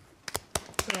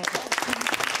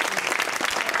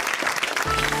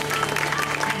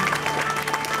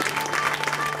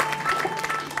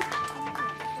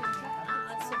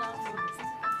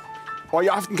 Og i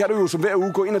aften kan du jo som hver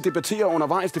uge gå ind og debattere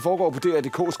undervejs. Det foregår på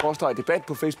dr.dk/debat,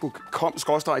 på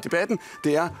Facebook.com/debatten.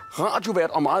 Det er radiovært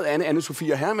og meget andet,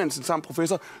 Anne-Sophia Hermansen, samt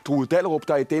professor Drude Dallerup,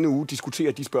 der i denne uge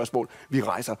diskuterer de spørgsmål, vi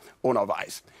rejser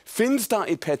undervejs. Findes der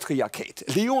et patriarkat?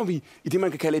 Lever vi i det, man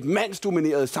kan kalde et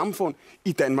mandsdomineret samfund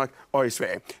i Danmark og i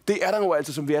Sverige? Det er der jo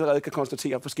altså, som vi allerede kan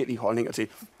konstatere, forskellige holdninger til.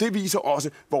 Det viser også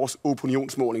vores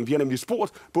opinionsmåling. Vi har nemlig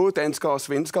spurgt både danskere og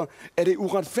svenskere, er det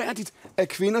uretfærdigt, at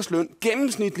kvinders løn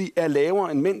gennemsnitligt er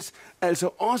lavere end mænds, altså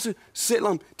også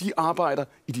selvom de arbejder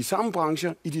i de samme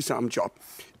brancher, i de samme job.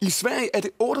 I Sverige er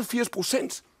det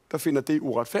 88%, der finder det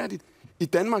uretfærdigt. I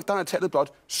Danmark der er tallet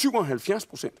blot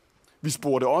 77%. Vi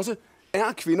spurgte også,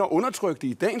 er kvinder undertrykte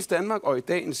i dagens Danmark og i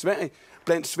dagens Sverige?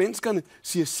 Blandt svenskerne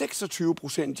siger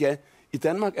 26% ja. I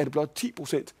Danmark er det blot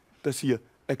 10%, der siger,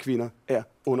 at kvinder er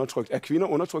undertrykt. Er kvinder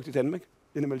undertrykt i Danmark,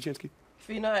 Lene Malicinski?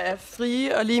 Kvinder er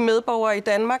frie og lige medborgere i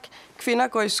Danmark. Kvinder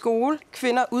går i skole.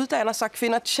 Kvinder uddanner sig.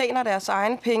 Kvinder tjener deres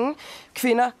egen penge.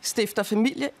 Kvinder stifter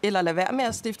familie, eller lader være med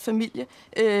at stifte familie.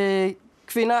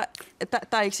 Kvinder,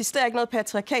 der eksisterer ikke noget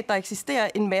patriarkat. Der eksisterer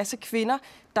en masse kvinder,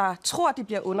 der tror, de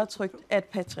bliver undertrykt af et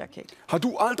patriarkat. Har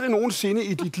du aldrig nogensinde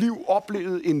i dit liv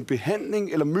oplevet en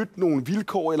behandling, eller mødt nogle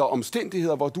vilkår eller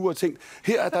omstændigheder, hvor du har tænkt,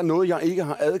 her er der noget, jeg ikke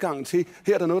har adgang til.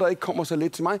 Her er der noget, der ikke kommer så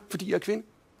let til mig, fordi jeg er kvinde?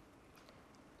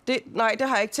 Nej, det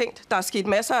har jeg ikke tænkt. Der er sket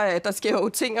masser af, der sker jo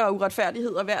ting og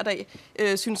uretfærdigheder hver dag,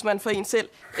 synes man for en selv.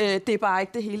 Det er bare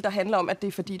ikke det hele, der handler om, at det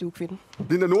er fordi, du er kvinde.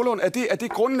 Linda Nordlund, er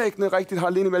det grundlæggende rigtigt, har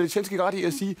Lene Malicinski ret i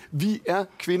at sige,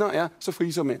 kvinder är så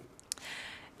fria som män?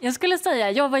 Jag skulle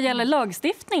säga, ja, vad gäller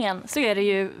lagstiftningen så är det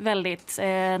ju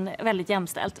väldigt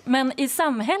jämställt. Men i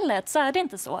samhället så är det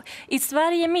inte så. I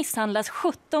Sverige misshandlas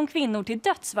 17 kvinnor till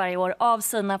döds varje år av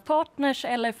sina partners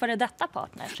eller före detta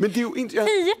partners. Men det är ju inte,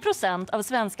 10% av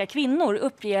svenska kvinnor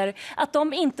uppger att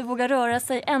de inte vågar röra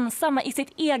sig ensamma i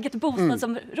sitt eget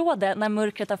bostadsområde när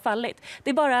mörkret har fallit. Det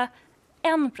är bara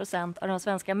 1% av de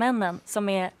svenska männen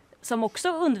som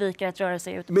også undviker at røre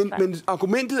sig ud. Men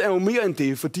argumentet er jo mere end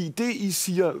det, fordi det, I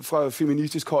siger fra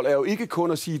feministisk hold, er jo ikke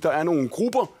kun at sige, at der er nogle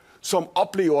grupper, som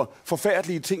oplever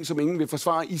forfærdelige ting, som ingen vil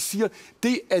forsvare. I siger,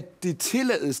 det at det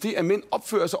tillades, det at mænd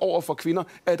opfører sig over for kvinder,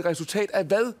 er et resultat af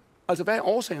hvad? Altså, hvad er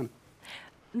årsagen?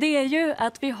 Det är ju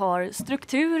att vi har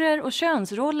strukturer och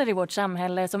könsroller i vårt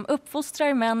samhälle som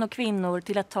uppfostrar män och kvinnor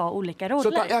till att ta olika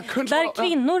roller. Där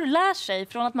kvinnor lär sig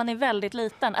från att man är väldigt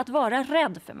liten att vara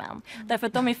rädd för män. Därför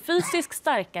att de är fysiskt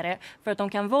starkare, för att de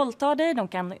kan våldta dig, de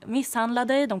kan misshandla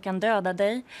dig, de kan döda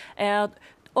dig.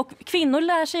 Och kvinnor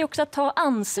lär sig också att ta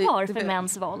ansvar för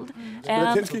mäns våld.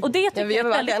 Och det tycker jag är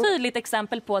ett väldigt tydligt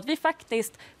exempel på att vi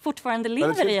faktiskt fortfarande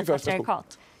lever i ett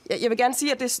patriarkat. Jeg vil gerne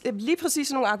sige, at det er lige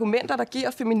præcis nogle argumenter, der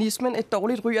giver feminismen et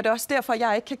dårligt ry, og det er også derfor,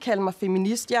 jeg ikke kan kalde mig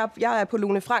feminist. Jeg er på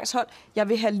Lone Franks hold. Jeg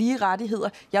vil have lige rettigheder.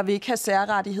 Jeg vil ikke have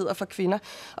særrettigheder for kvinder.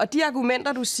 Og de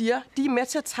argumenter, du siger, de er med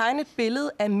til at tegne et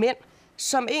billede af mænd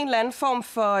som en eller anden form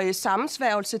for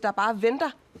sammensværgelse, der bare venter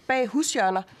bag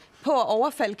hushjørner på at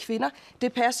overfalde kvinder.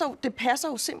 Det passer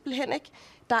jo simpelthen ikke.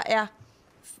 Der er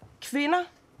kvinder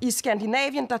i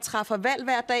Skandinavien, der træffer valg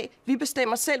hver dag. Vi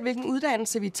bestemmer selv, hvilken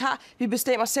uddannelse vi tager. Vi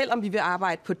bestemmer selv, om vi vil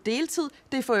arbejde på deltid.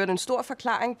 Det får jo en stor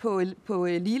forklaring på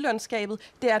ligelønskabet.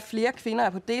 Det er, at flere kvinder er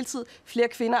på deltid. Flere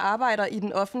kvinder arbejder i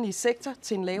den offentlige sektor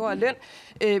til en lavere løn.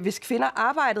 Hvis kvinder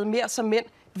arbejdede mere som mænd,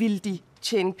 ville de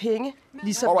tjene penge.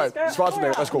 Ligesom svar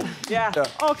tilbage. Værsgo. Ja,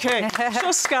 okay.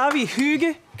 Så skal vi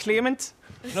hygge, Clement.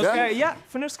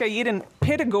 Nu skal jeg give den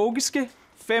pædagogiske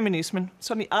feminismen,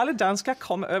 så ni alla danskar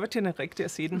kommer över till den riktiga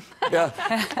sidan. Ja.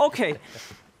 Okej,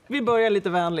 vi börjar lite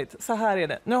vänligt. Så här är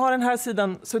det. Nu har den här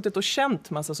sidan suttit och känt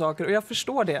massa saker och jag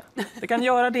förstår det. Jag kan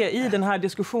göra det i den här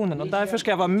diskussionen och därför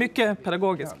ska jag vara mycket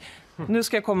pedagogisk. Nu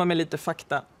ska jag komma med lite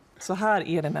fakta. Så här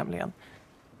är det nämligen.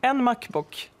 En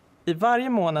Macbook i varje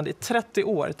månad i 30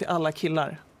 år till alla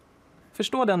killar.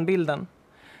 Förstå den bilden.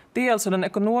 Det är alltså den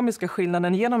ekonomiska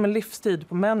skillnaden genom en livstid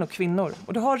på män och kvinnor.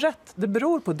 Och du har rätt, det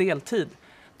beror på deltid.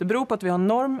 Det beror på att vi har en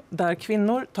norm där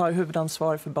kvinnor tar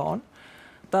huvudansvar för barn.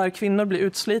 Där kvinnor blir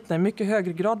utslitna i mycket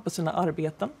högre grad på sina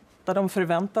arbeten. Där de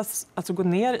förväntas alltså gå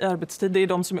ner i arbetstid. Det är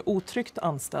de som är otryggt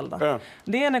anställda. Ja.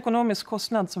 Det är en ekonomisk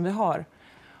kostnad som vi har.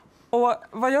 Och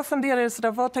vad jag funderar är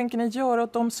sådär, vad tänker ni göra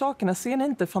åt de sakerna? Ser ni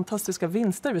inte fantastiska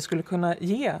vinster vi skulle kunna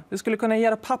ge? Vi skulle kunna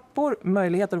ge pappor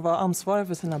möjligheter att vara ansvariga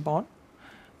för sina barn.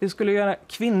 Vi skulle göra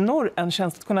kvinnor en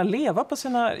tjänst att kunna leva på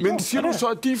sina jobb. Men siger du så,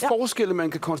 at de forskelle,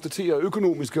 man kan konstatere,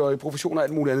 økonomiske og i professioner og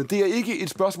alt muligt andet, det er ikke et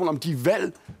spørgsmål om de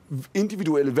valg,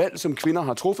 individuelle valg, som kvinder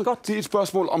har truffet. Det är ett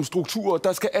spörsmål om strukturer,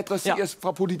 der skal adresseras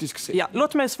från politisk sida. Ja,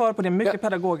 låt mig svara på det mycket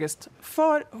pedagogiskt.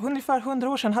 För ungefär 100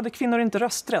 år sedan hade kvinnor inte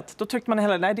rösträtt. Då tyckte man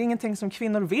heller, nej, det är ingenting som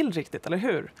kvinnor vill riktigt, eller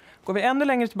hur? Går vi ännu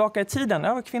längre tillbaka i tiden,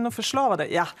 var kvinnor förslavade.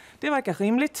 Ja, det verkar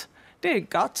rimligt. Det är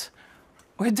gott.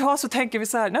 Och idag så tänker vi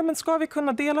så här, nej men ska vi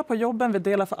kunna dela på jobben, vi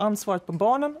delar för ansvaret på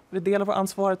barnen, vi delar för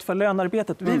ansvaret för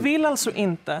lönearbetet. Vi vill alltså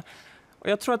inte. Och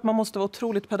jag tror att man måste vara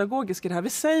otroligt pedagogisk i det här. Vi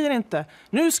säger inte,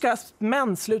 nu ska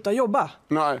män sluta jobba.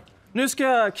 Nej. Nu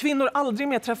ska kvinnor aldrig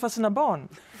mer träffa sina barn.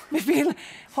 Vi vill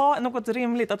ha något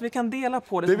rimligt, att vi kan dela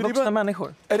på det som vuxna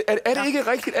människor. Er det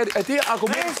ikke rigtigt? Er det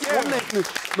argument grundlæggende,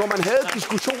 når man havde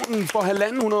diskussionen for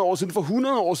 150 år siden, for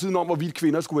 100 år siden om, hvorvidt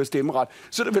kvinder skulle have stemmeret,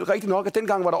 så er det vel rigtigt nok, at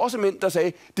dengang var der også mænd, der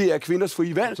sagde, det er kvinders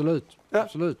frie valg?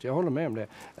 Absolut, jag håller med om det.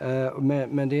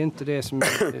 Men det är inte det som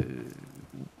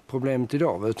problemet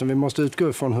idag, utan vi måste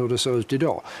utgå från hur det ser ut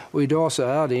idag. Och idag så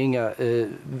är det inga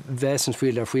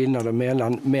väsensskilda skillnader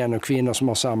mellan män och kvinnor som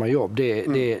har samma jobb.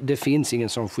 Det finns ingen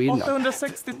sån skillnad.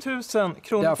 860 000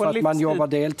 kronor därför på en att livstid. Man jobbar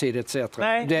deltid etc.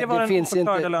 Nej, det var finns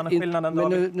inte löneskillnaden.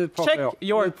 Nu pratar Check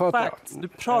your facts. Du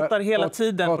pratar hela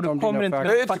tiden och du kommer inte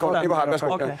med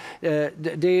fakta.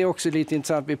 Det är också lite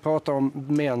intressant. Vi pratar om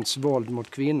mäns våld mot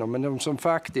kvinnor, men de som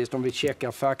faktiskt, om vi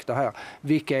checkar fakta här,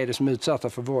 vilka är det som är utsatta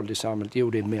för våld i samhället? Jo,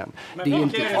 det är män. Det är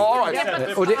inte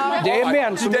och det är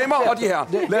män som damer och de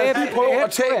her. Lad os prøve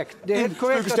at tage et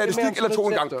stykke statistik eller to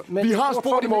en gang. Vi har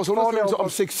spurgt i vores undersøgelse, om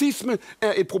sexisme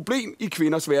er et problem i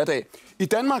kvinders hverdag. I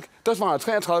Danmark, der svarer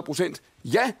 33%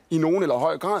 ja i nogen eller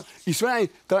høj grad. I Sverige,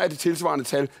 der er det tilsvarende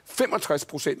tal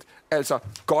 65%. Altså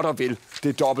godt og vel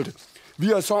det dobbelte. Vi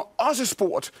har så også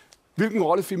spurgt, hvilken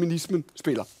rolle feminismen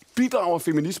spiller. Bidrager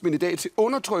feminismen i dag til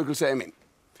undertrykkelse af mænd?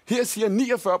 Her siger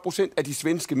 49% af de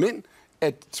svenske mænd,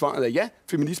 at svaret er ja,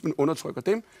 feminismen undertrykker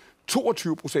dem.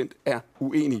 22% er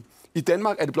uenige. I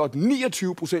Danmark er det blot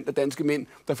 29% af danske mænd,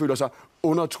 der føler sig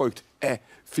undertrykt af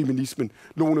feminismen.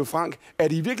 Lone Frank, er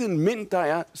det i virkeligheden mænd, der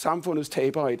er samfundets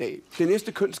tabere i dag? Det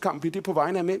næste kønskamp, er det på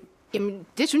vegne af mænd? Jamen,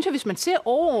 det synes jeg, hvis man ser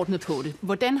overordnet på det.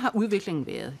 Hvordan har udviklingen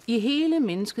været? I hele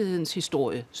menneskehedens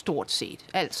historie, stort set,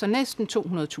 altså næsten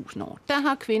 200.000 år, der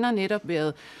har kvinder netop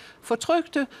været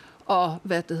fortrykte og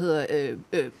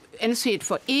anset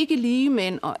for ikke lige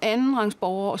mænd og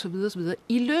andenrangsborgere osv.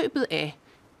 I løbet af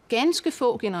ganske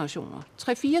få generationer,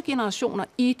 3-4 generationer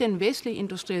i den vestlige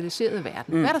industrialiserede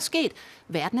verden. Hvad er der sket?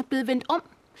 Verden er blevet vendt om.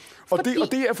 Og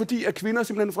det er fordi, at kvinder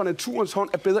simpelthen fra naturens hånd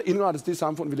er bedre indrettet til det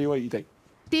samfund, vi lever i dag.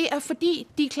 Det er fordi,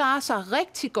 de klarer sig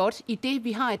rigtig godt i det,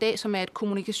 vi har i dag, som er et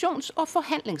kommunikations- og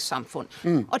forhandlingssamfund.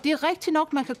 Og det er rigtigt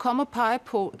nok, man kan komme og pege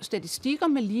på statistikker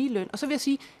med ligeløn. Og så vil jeg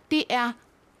sige, det er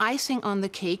icing on the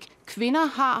cake. Kvinder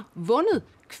har vundet.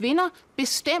 Kvinder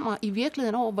bestemmer i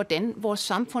virkeligheden over, hvordan vores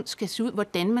samfund skal se ud,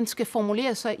 hvordan man skal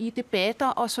formulere sig i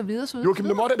debatter osv. Joakim,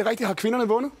 er det rigtigt? Har kvinderne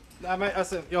vundet? Nej, men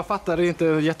alltså, jag fattade inte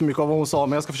jättemycket av vad hon sa,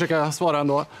 men jag ska försöka svara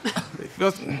ändå.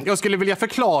 Jag skulle vilja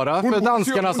förklara för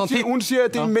danskarna som... Hun siger,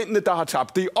 at det er mændene, der har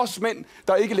tabt. Det er os mænd,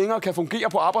 der ikke længere kan fungere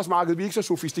på arbejdsmarkedet. Vi er ikke så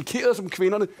sofistikerede som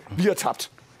kvinderne. Vi har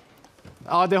tabt.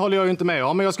 Ja, det håller jag ju inte med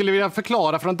om, men jag skulle vilja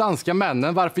förklara för de danska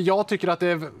männen varför jag tycker att det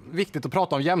är viktigt att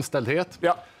prata om jämställdhet.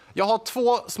 Ja. Jag har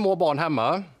 2 små barn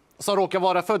hemma som råkar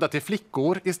vara födda till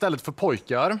flickor istället för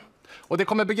pojkar. Och det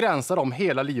kommer begränsa dem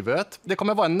hela livet. Det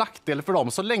kommer vara en nackdel för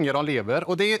dem så länge de lever.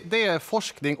 Och det är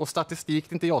forskning och statistik,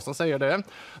 det är inte jag som säger det.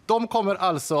 De kommer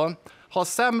alltså ha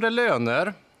sämre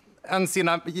löner än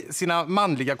sina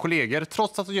manliga kollegor,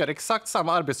 trots att de gör exakt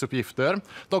samma arbetsuppgifter.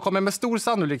 De kommer med stor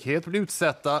sannolikhet bli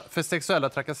utsatta för sexuella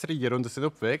trakasserier under sin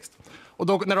uppväxt. Och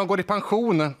då, när de går i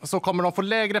pension så kommer de få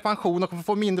lägre pension och kommer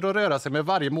få mindre att röra sig med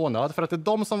varje månad, för att det är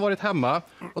de som varit hemma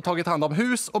och tagit hand om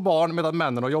hus och barn medan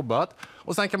männen har jobbat.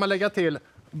 Och sen kan man lägga till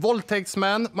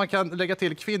våldtäktsmän, man kan lägga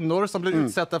till kvinnor som blir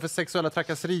utsatta för sexuella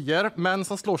trakasserier, män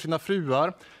som slår sina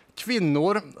fruar,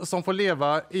 kvinnor som får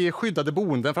leva i skyddade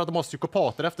boenden för att de har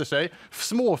psykopater efter sig,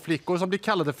 småflickor som blir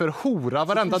kallade för hora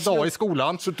varenda dag i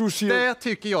skolan. Det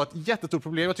tycker jag är ett jättestort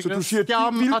problem. Jag tycker det är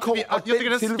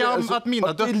en skam att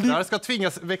mina döttrar ska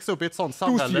tvingas växa upp i ett sånt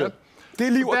samhälle.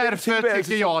 Därför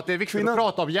tycker jag att det är viktigt att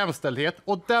prata om jämställdhet,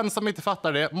 och den som inte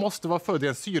fattar det måste vara född i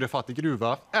en syrefattig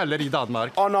gruva eller i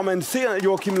Danmark. Och när man ser,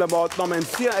 Joakim Lamotte, när man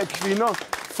ser att kvinnor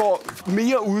får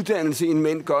mer uddannelse end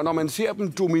mænd gør, når man ser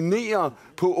dem dominere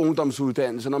på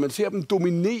ungdomsuddannelser, når man ser dem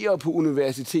dominere på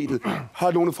universitetet,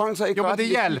 har Lone Frank så ikke men det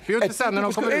hjälper ju inte sen när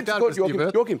de kommer ut i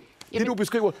arbetslivet. Joakim, Det, du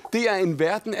beskriver, det er en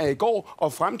verden af i går,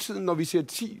 og fremtiden, når vi ser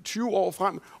 10-20 år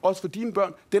frem, også for dine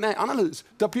børn, den er anderledes.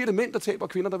 Der bliver det mænd, der taber, og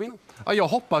kvinder, der vinder. Ja, jag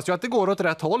hoppas ju att det går åt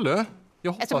rätt håll.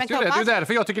 Jag hoppas ju det. Det är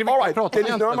därför jag tycker det är viktigt att prata om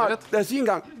jämställdhet. Lad os sige en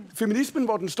gang. Feminismen,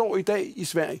 hvor den står i dag i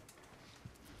Sverige,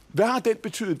 hvad har den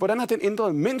betydet? Hvordan har den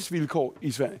ændret mænds vilkår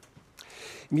i Sverige?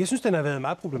 Jeg synes, den har været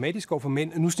meget problematisk over for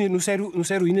mænd. Nu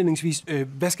sagde du indledningsvis,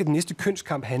 hvad skal den næste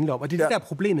kønskamp handle om? Og det er det der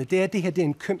problemet, det er, at det her det er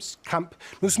en kønskamp.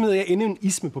 Nu smider jeg endnu en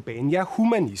isme på banen. Jeg er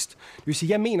humanist. Det vil sige,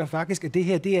 jeg mener faktisk, at det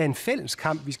her det er en fælles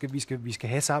kamp, vi skal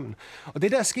have sammen. Og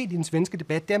det, der er sket i den svenske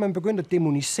debat, det er, at man begynder at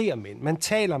demonisere mænd. Man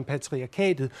taler om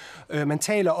patriarkatet. Man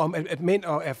taler om, at mænd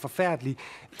er forfærdelige.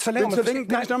 Så længe,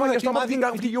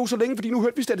 fordi nu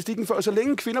hørte vi statistikken før, så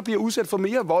længe kvinder bliver udsat for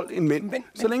mere vold end mænd.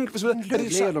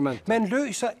 Man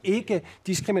løser ikke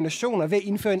diskriminationer ved at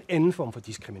indføre en anden form for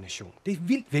diskrimination. Det er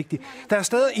vildt vigtigt. Der er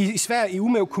steder i Sverige, i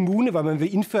Umeå Kommune, hvor man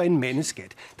vil indføre en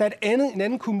mandeskat. Der er en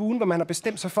anden kommune, hvor man har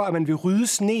bestemt sig for, at man vil rydde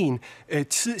sneen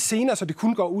senere, så det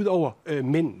kun går ud over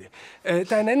mændene.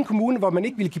 Der er en anden kommune, hvor man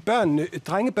ikke vil give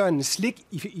drengebørnene slik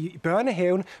i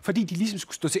børnehaven, fordi de ligesom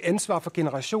skulle stå til ansvar for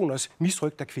generationers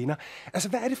misrøgt af kvinder. Altså,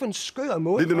 hvad er det for en skør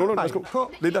måde at arbejde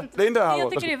på? Jag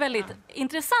tycker det är väldigt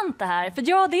intressant det här. För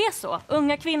ja, det är så.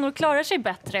 Unga kvinnor klarar sig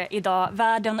bättre idag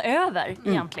världen över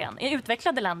egentligen, i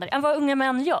utvecklade länder, än vad unga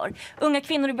män gör. Unga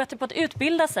kvinnor är bättre på att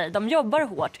utbilda sig, de jobbar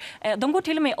hårt. De går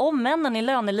till och med om männen i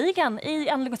löneligan i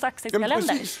anglosaxiska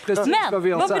länder. Men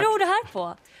vad beror det här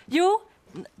på? Jo,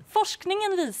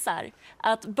 forskningen visar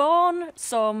att barn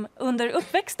som under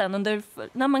uppväxten,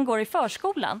 när man går i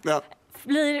förskolan,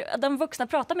 de vuxna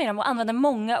pratar med dem och använder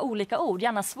många olika ord,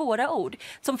 gärna svåra ord,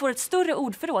 som får ett större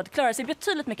ordförråd, klarar sig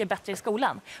betydligt mycket bättre i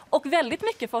skolan. Och väldigt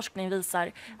mycket forskning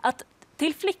visar att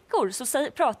till flickor så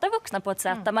pratar vuxna på ett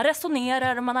sätt där man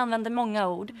resonerar och man använder många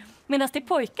ord. Medan till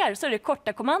pojkar så är det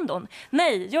korta kommandon.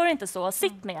 Nej, gör inte så,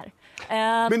 sitt ner.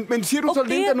 Men siger du så,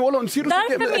 Linda Nordlund,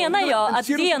 därför menar jag att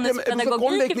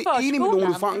genuspedagogik i enig med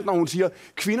Lone Frank, når hun siger,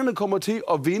 kvinderne kommer til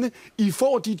at vinde, I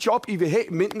får de job, I vil have,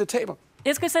 mændene taber?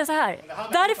 Jag skulle säga så här.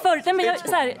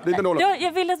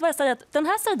 Jag vill bara säga att den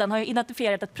här sidan har ju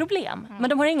identifierat ett problem, men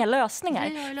de har inga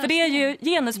lösningar. För det är ju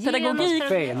genuspedagogik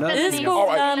i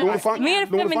skolan, mer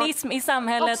feminism i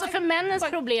samhället. Också för männens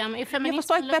problem i feminismen. Jag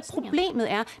förstår inte, vad problemet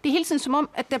är. Det är helt som om,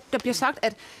 att der bliver sagt,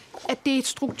 at det er et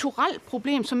strukturelt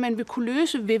problem, som man vil kunne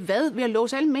løse ved hvad? Ved at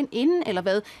låse alle mænd inde, eller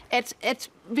hvad? At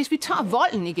hvis vi tager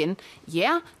volden igen,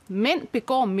 ja, mænd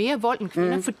begår mere vold end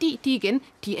kvinder, fordi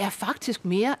de er faktisk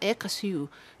mere aggressive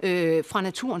fra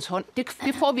naturens hånd.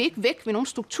 Det får vi ikke væk ved nogen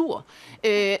struktur.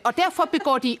 Og derfor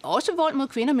begår de også vold mod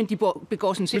kvinder, men de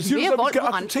begår sådan set mere vold mod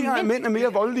andre mænd. Mænd er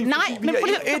mere voldelige? Nej, men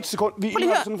et sekund. Vi er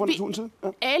sådan fra naturens side.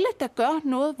 Alle, der gør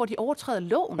noget, hvor de overtræder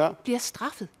loven, bliver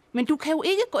straffet. Men du kan jo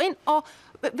ikke gå ind og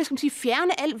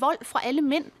fjerne al vold fra alle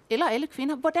mænd eller alle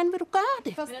kvinder. Hvordan vil du gøre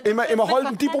det? Emma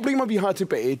Holten, de problemer, vi har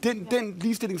tilbage, den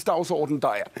ligestillingsdagsorden, der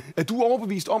er du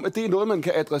overbevist om, at det er noget, man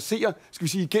kan adressere, skal vi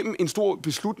sige, gennem en stor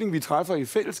beslutning, vi træffer i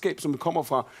fællesskab, som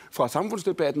kommer fra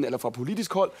samfundsdebatten eller fra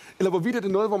politisk hold, eller hvorvidt er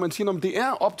det noget, hvor man siger, om det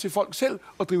er op til folk selv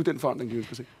at drive den forandring, de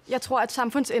ønsker sig? Jeg tror, at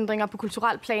samfundsændringer på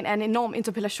kulturel plan er en enorm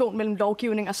interpellation mellem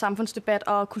lovgivning og samfundsdebat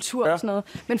og kultur og sådan noget.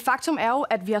 Men faktum er jo,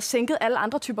 at vi har sænket alle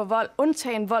andre typer vold,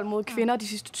 undtagen vold mod kvinder de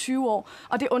sidste 20 år.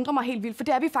 Og det undrer mig helt vildt, for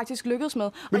det er vi faktisk lykkedes med.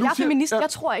 Og jeg er feminist, jeg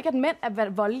tror ikke, at mænd er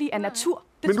voldelige af natur.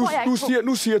 Det tror jeg ikke på.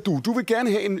 Nu siger du vil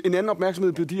gerne have en anden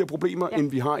opmærksomhed på de her problemer,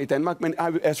 end vi har i Danmark. Men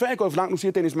er Sverige gået for langt? Nu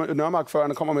siger Dennis Nørmark før,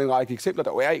 han kommer med en række eksempler.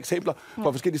 Der er eksempler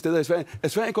fra forskellige steder i Sverige. Er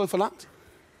Sverige gået for langt?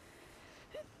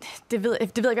 Det ved jeg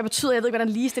ikke, hvad det betyder. Jeg ved ikke,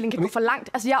 hvordan ligestilling kan gå for langt.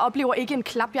 Altså, jeg oplever ikke en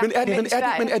klapjagt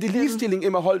men er det ligestilling,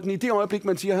 Emma Holten, i det øjeblik,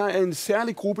 man siger, her er en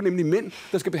særlig gruppe, nemlig mænd,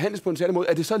 der skal behandles på en særlig måde?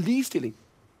 Er det så ligestilling?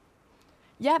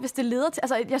 Ja, hvis det leder til...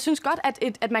 Altså, jeg synes godt,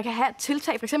 at man kan have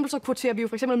tiltag. For eksempel så kvoterer vi jo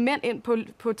for eksempel mænd ind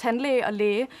på tandlæge og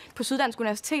læge på Syddansk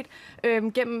Universitet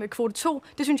gennem kvote 2.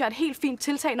 Det synes jeg er et helt fint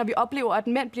tiltag, når vi oplever, at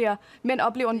mænd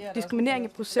oplever en diskriminering i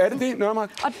processen. Er det det, Nørmark?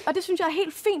 Og det synes jeg er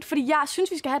helt fint, fordi jeg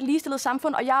synes, vi skal have et ligestillet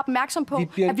samfund, og jeg er opmærksom på,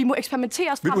 at vi må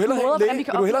eksperimentere os frem på måder, hvordan vi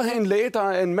kan opnå. Vil du hellere have en læge, der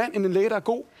er en mand, end en læge, der er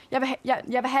god? Jeg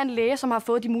vil have en læge, som har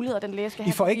fået de muligheder, den læge skal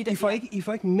have. I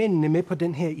får ikke mændene med på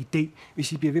den her idé,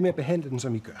 hvis I bliver ved med at behandle den,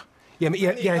 som I gør. Jamen,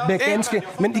 jeg er ganske...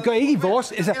 Men det gør ikke i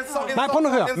vores... Altså, nej, prøv nu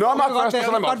at høre. Nørmark først,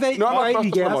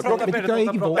 men det gør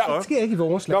ikke i vores. Det sker ikke i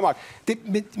vores land.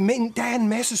 Men der er en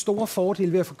masse store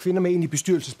fordele ved at få kvinder med ind i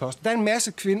bestyrelsesposten. Der er en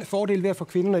masse fordele ved at få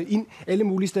kvinderne ind alle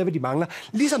mulige steder, hvor de mangler.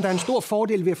 Ligesom der er en stor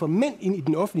fordel ved at få mænd ind i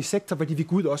den offentlige sektor, hvor de ved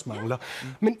Gud også mangler.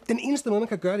 Men den eneste måde, man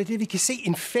kan gøre det, det er, at vi kan se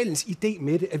en fælles idé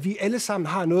med det, at vi alle sammen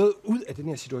har noget ud af den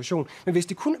her situation. Men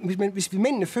hvis vi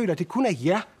mændene føler, at det kun er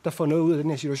jer, der får noget ud af den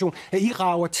her situation, at I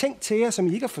rager ting til til jer, som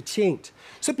I ikke har fortjent,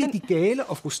 så bliver de gale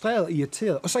og frustrerede og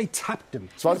irriterede, og så har I tabt dem.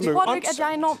 Tror du ikke,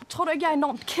 jeg er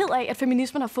enormt ked af, at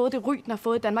feminismen har fået det ry, den har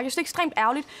fået i Danmark? Jeg synes, det er ekstremt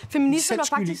ærgerligt. Feminismen var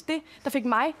faktisk det, der fik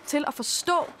mig til at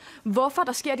forstå, hvorfor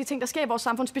der sker de ting, der sker i vores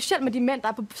samfund, specielt med de mænd, der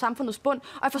er på samfundets bund.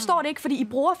 Og jeg forstår det ikke, fordi I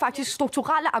bruger faktisk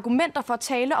strukturelle argumenter for at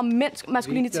tale om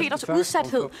maskulinitet og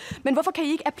udsathed. Men hvorfor kan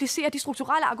I ikke applicere de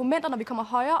strukturelle argumenter, når vi kommer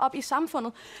højere op i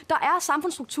samfundet? Der er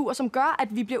samfundsstrukturer, som gør, at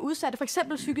vi bliver udsatte. For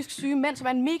eksempel psykisk syge mænd, som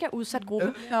er en mega udsat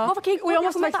gruppe. Ja. Hvorfor kan I inte... Jag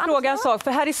måste faktiskt fråga en sak.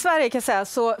 För här i Sverige kan jag säga,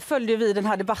 så följde vi den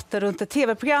här debatten runt ett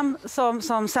tv-program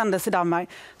som sändes i Danmark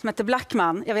som heter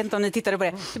Blackman. Jag vet inte om ni tittade på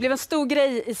det. Det blev en stor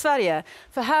grej i Sverige.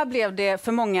 För här blev det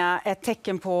för många ett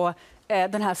tecken på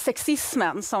den här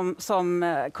sexismen som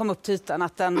kom upp till ytan.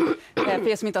 Att för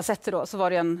er som inte har sett det då, så var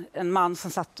det en man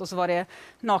som satt och så var det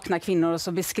nakna kvinnor och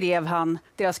så beskrev han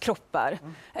deras kroppar.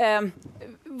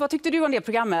 Vad tyckte du om det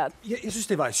programmet? Jeg synes,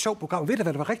 det var et sjovt program. Ved du,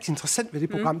 hvad der var rigtig interessant ved det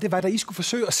program? Det var, da I skulle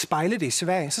forsøge at spejle det i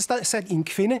Sverige. Så satte I en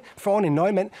kvinde foran en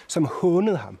nøgen mand, som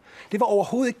hånede ham. Det var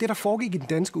overhovedet ikke det, der foregik i den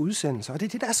danske udsendelse. Og det er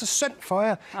det, der er så synd for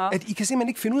jer, at I kan simpelthen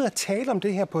ikke finde ud af at tale om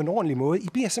det her på en ordentlig måde. I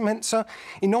bliver simpelthen så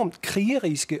enormt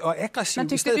krigeriske og aggressive. Men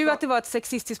tyckte du att det var ett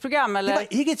sexistiskt program? Eller? Det var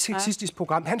ikke et sexistisk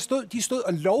program. De stod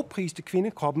og lovpriste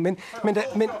kvindekroppen, men det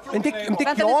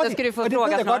gjorde de. Ska du få og det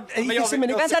fråga ved jeg godt, at I kan simpelthen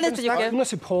ikke snakke uden at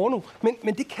se porno.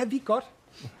 Men det kan vi godt.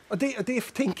 Och det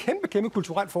är en kæmpe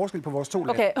kulturell forskel på vores to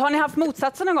länder. Okej, har ni haft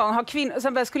motsatsen någon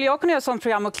gång? Skulle jag kunna göra ett sånt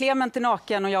program och Clement är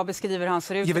naken och jag beskriver hur han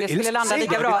ser ut? Det skulle landa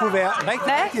lika bra. Det kunne være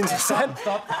rigtig intressant.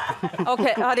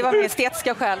 Okej, det var med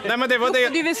estetiska skäl. Nej, men det var det.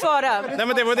 Du vill svara. Nej,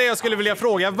 men det var det jag skulle vilja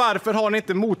fråga. Varför har ni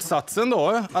inte motsatsen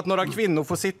då? Att några kvinnor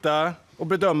får sitta och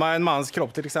bedöma en mans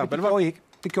kropp till exempel?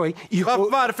 Det går inte.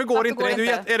 Varför går inte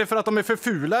det? Är det för att de är för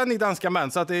fula, ni danska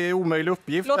män, så att det är omöjlig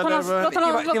uppgift? Låt honom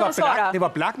svara. Det var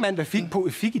Blackman, der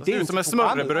fik idéen til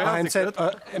programmet.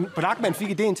 Blackman fick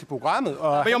idéen till programmet.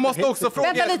 Men jag måste också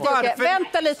fråga...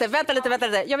 Vänta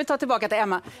lite. Jag vill ta tillbaka till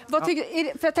Emma.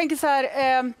 För jag tänker så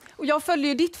här, och jag följer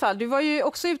ju ditt fall. Du var ju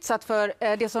också utsatt för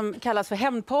det som kallas för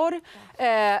hämndporr.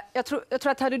 Jag tror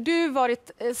att hade du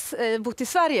bott i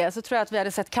Sverige så tror jag att vi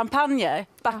hade sett kampanjer.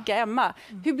 Backa Emma.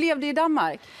 Hur blev det i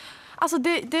Danmark? Alltså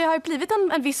det har ju blivit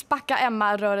en viss backa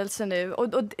Emma-rörelse nu.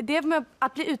 Och det med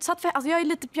att bli utsatt för... Alltså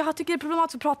jag tycker det är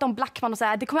problematiskt att prata om Blackman och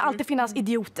säga det kommer alltid finnas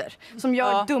idioter som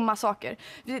gör dumma saker.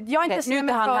 Jag är inte så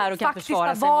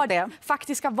med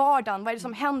faktiska vardagen. Vad är det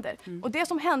som händer? Och det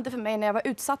som hände för mig när jag var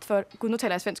utsatt för... Gud, nu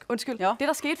talar jag svensk. Undskyld. Det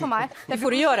der skete för mig... Det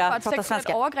får du göra. Prata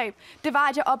svenska. Overgreb, det var,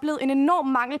 at jeg oplevede en enorm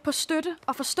mangel på støtte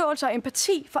og forståelse og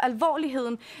empati for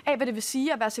alvorligheden af, hvad det vil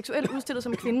sige at være seksuelt udstillet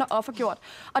som kvinde og offergjort.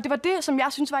 Og det var det, som jeg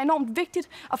synes var enormt vigtigt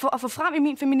at få frem i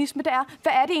min feminisme, det er,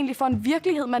 hvad er det egentlig for en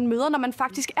virkelighed, man møder, når man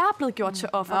faktisk er blevet gjort til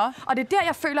offer? Og det er der,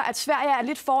 jeg føler, at Sverige er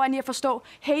lidt foran i at forstå,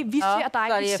 hey, vi ser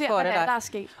dig, vi ser, hvad der er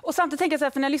sket. Och samtidigt tänker jag så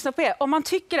här, för när jag lyssnar på er, om man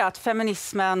tycker att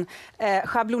feminismen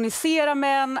schabloniserar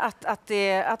män,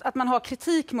 att man har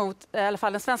kritik mot i alla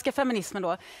fall den svenska feminismen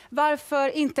då,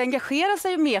 varför inte engagera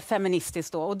sig mer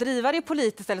feministiskt då och driva det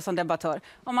politiskt eller som debattör?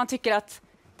 Om man tycker att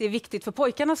det är viktigt för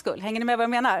pojkarnas skull. Hänger ni med vad jag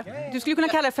menar? Du skulle kunna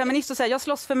kalla dig feminist och säga jag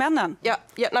slåss för männen.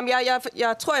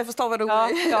 Jeg tror, jeg forstår,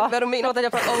 hvad du mener. Og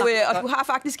du har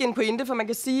faktisk en pointe, for man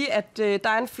kan sige, at der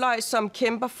er en fløj, som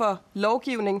kæmper for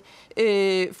lovgivning,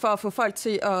 for at få folk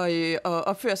til at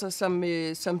opføre sig,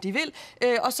 som de vil.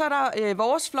 Og så er der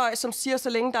vores fløj, som siger, så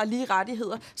længe der er lige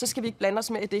rettigheder, så skal vi ikke blande os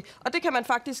med i det. Og det kan man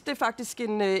faktisk, det er faktisk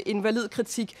en valid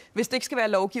kritik. Hvis det ikke skal være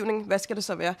lovgivning, hvad skal det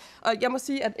så være? Og jeg må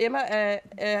sige, at Emma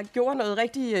gjorde noget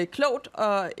rigtig klogt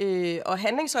og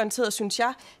handlingsorienteret, synes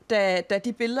jeg, da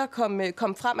de billeder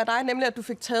kom frem af dig, nemlig at du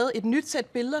fik taget et nyt sæt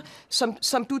billeder,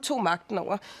 som du tog magten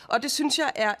over. Og det synes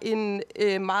jeg er en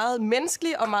meget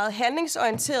menneskelig og meget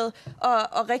handlingsorienteret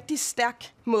og rigtig stærk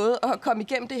måde at komme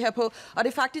igennem det her på. Og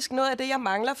det er faktisk noget af det, jeg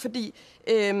mangler, fordi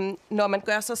når man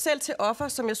gør sig selv til offer,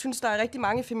 som jeg synes, der er rigtig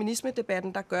mange i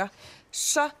feminisme-debatten, der gør,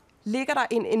 så ligger der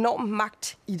en enorm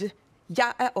magt i det.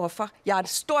 Jeg er offer. Jeg er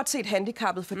stort set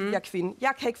handicappet, fordi jeg er kvinde.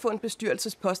 Jeg kan ikke få en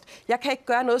bestyrelsespost. Jeg kan ikke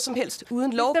gøre noget som helst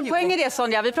uden lovgivning. Poäng är det,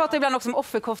 Sonja. Vi pratar ibland också om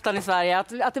offerkoftan i Sverige.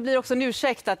 Att det blir också en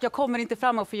ursäkt att jag kommer inte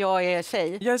framåt för jag är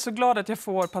tjej. Jag är så glad att jag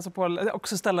får passa på att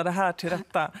också ställa det här till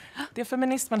rätta. Det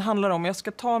feminismen handlar om, jag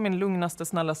ska ta min lugnaste,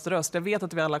 snällaste röst. Jag vet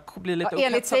att vi alla blir lite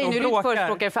upphetsade och bråkar. Nu är du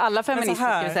förespråkare för alla feminister,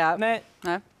 ska vi säga. Nej.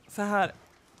 Så här.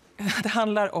 Det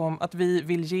handlar om att vi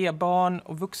vill ge barn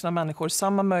och vuxna människor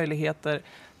samma möjligheter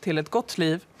till ett gott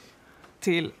liv,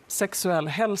 till sexuell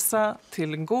hälsa,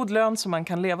 till en god lön som man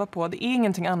kan leva på. Det är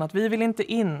ingenting annat. Vi vill inte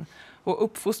in och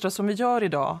uppfostra som vi gör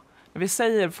idag. Vi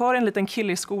säger för en liten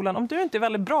kille i skolan, om du inte är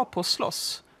väldigt bra på att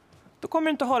slåss, då kommer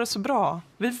du inte ha det så bra.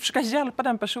 Vi försöker hjälpa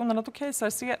den personen att okej,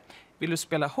 vill du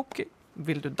spela hockey?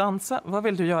 Vill du dansa? Vad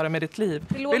vill du göra med ditt liv?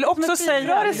 Vill också säga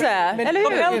eller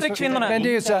hur? De äldre kvinnorna. Men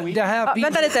det är så, det här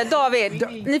vänta lite, David.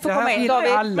 Ni får komma in.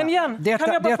 David. Men igen,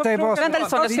 kan jag bara få fråga? Vänta lite,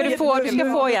 Sonja, du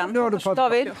ska få igen.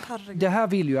 David. Det här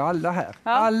vill ju alla här.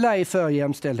 Ja. Alla är för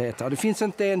jämställdhet. Det finns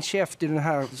inte en käft i den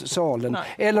här salen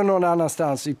eller någon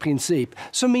annanstans i princip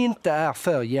som inte är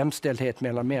för jämställdhet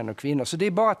mellan män och kvinnor. Så det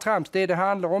är bara trams. Det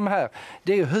handlar om här,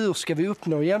 det är hur ska vi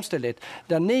uppnå jämställdhet?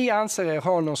 Där ni anser er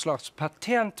ha någon slags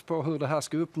patent på hur det här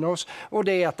ska uppnås, och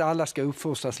det är att alla ska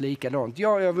uppfostras likadant.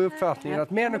 Jag är av uppfattningen att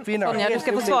män och kvinnor Sonja, du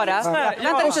ska få svara.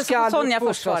 Vänta lite, Sonja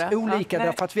först svara. Olika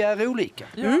därför att vi är olika.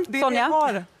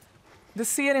 Sonja? Det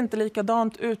ser inte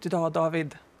likadant ut idag,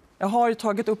 David. Jag har ju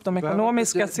tagit upp de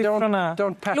ekonomiska siffrorna.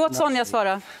 Låt Sonja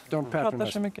svara. Pratar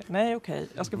så mycket. Nej, okej.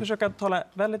 Jag ska försöka tala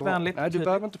väldigt vänligt. Nej, du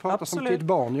behöver inte prata som till ett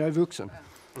barn. Jag är vuxen.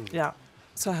 Ja,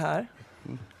 så här.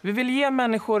 Vi vill ge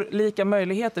människor lika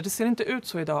möjligheter. Det ser inte ut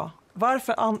så idag.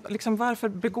 Varför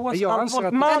begås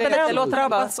våld?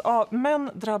 Män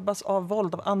drabbas av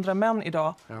våld av andra män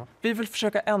idag. Ja. Vi vill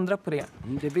försöka ändra på det.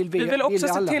 Vi vill också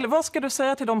se till, vad ska du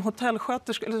säga till de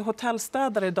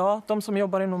hotellstädare idag, de som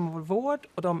jobbar inom vår vård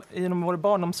och inom vår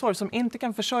barnomsorg som inte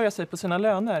kan försörja sig på sina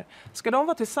löner? Ska de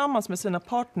vara tillsammans med sina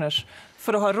partners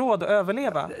för att ha råd att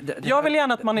överleva? Jag vill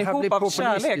gärna att man är ihop av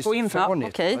kärlek och inte...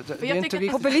 Okej. Jag tycker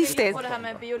att populistiskt. Och det här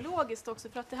med biologiskt också,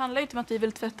 för att det handlar ju inte om att vi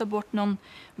vill tvätta bort någon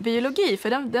biologi, för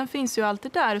den finns ju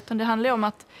alltid där, utan det handlar ju om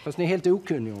att... Fast ni är helt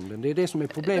okunniga om den, det är det som är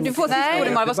problemet. Du får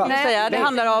sista, vad ska du säga? Det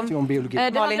handlar om biologi.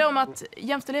 Det handlar om att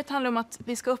jämställdhet handlar om att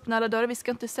vi ska öppna alla dörrar, vi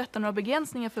ska inte sätta några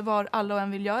begränsningar för vad alla och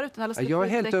en vill göra, utan alla ska jag är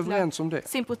helt överens om det.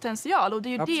 Sin potential, och det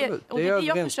är ju det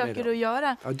jag försöker att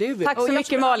göra. Ja, tack så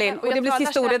mycket Malin, och det blir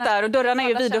sista ordet där, och dörrarna är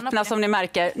ju vidöppna som ni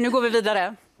märker. Nu går vi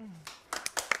vidare.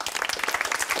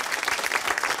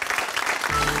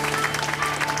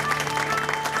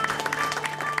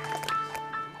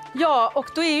 Ja, och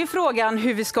då är ju frågan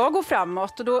hur vi ska gå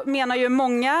framåt. Och då menar ju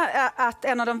många att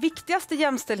en av de viktigaste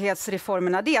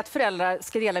jämställdhetsreformerna är att föräldrar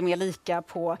ska dela mer lika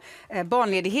på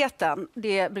barnledigheten.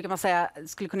 Det brukar man säga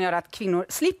skulle kunna göra att kvinnor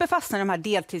slipper fastna i de här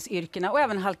deltidsyrkena och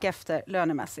även halka efter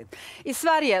lönemässigt. I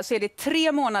Sverige så är det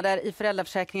 3 månader i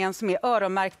föräldraförsäkringen som är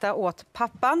öronmärkta åt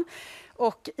pappan.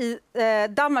 Och i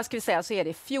Danmark ska vi säga så är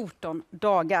det 14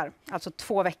 dagar, alltså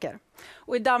 2 veckor.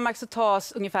 Och i Danmark så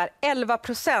tas ungefär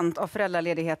 11% av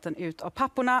föräldraledigheten ut av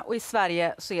papporna, och i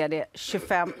Sverige så är det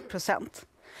 25%.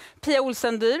 Pia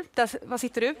Olsendyr, vad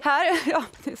sitter du? Här, ja,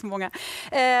 det är så många.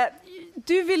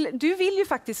 Du vill ju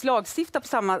faktiskt lagstifta på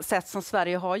samma sätt som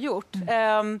Sverige har gjort.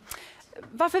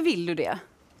 Varför vill du det?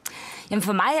 Jamen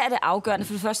for mig er det afgørende.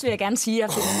 For det første vil jeg gerne sige,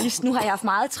 at feminist, nu har jeg haft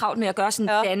meget travlt med at gøre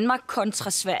sådan Danmark kontra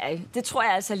Sverige. Det tror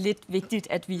jeg altså er lidt vigtigt,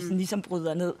 at vi sådan ligesom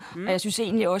bryder ned. Og jeg synes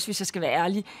egentlig også, hvis jeg skal være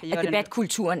ærlig, at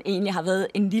debatkulturen egentlig har været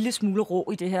en lille smule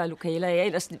ro i det her lokale. Jeg er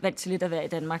ellers vant til lidt at være i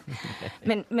Danmark.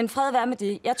 Men fred være med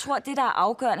det. Jeg tror, at det, der er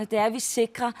afgørende, det er, at vi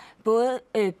sikrer både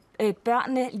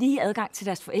børnene lige adgang til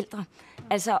deres forældre.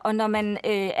 Altså, og når man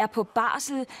er på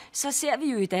barsel, så ser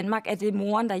vi jo i Danmark, at det er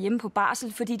moren, der er hjemme på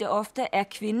barsel, fordi det ofte er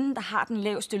kvinden, der har den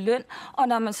laveste løn. Og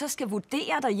når man så skal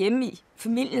vurdere derhjemme i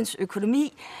familiens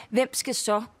økonomi, hvem skal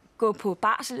så gå på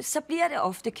barsel, så bliver det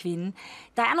ofte kvinden.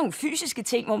 Der er nogle fysiske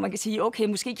ting, hvor man kan sige, okay,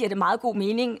 måske giver det meget god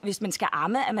mening, hvis man skal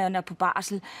amme, at man er på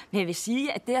barsel. Men jeg vil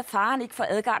sige, at det, at faren ikke får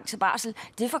adgang til barsel,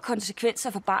 det får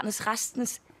konsekvenser for barnets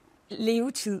restens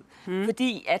levetid.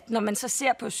 Fordi at når man så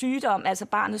ser på sygdom, altså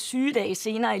barnets sygedage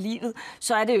senere i livet,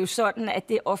 så är det ju sådan, att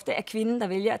det ofta är kvinnen, der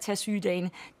vælger att ta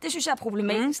sygdagen. Det synes jag är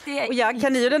problematiskt. Det är...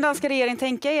 Kan ni och den danska regeringen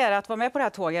tänka er att vara med på det här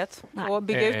tåget och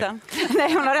bygga ut den?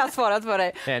 Nej, hon har redan svarat för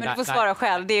dig. Men du får svara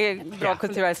själv. Det är bra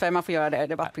kultur i Sverige, man får göra det i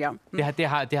debattprogram.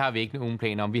 Det har vi ikke nogen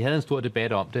planer om. Vi havde en stor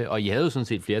debat om det, og I havde jo sådan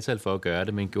set flertal for at gøre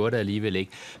det, men gjorde det alligevel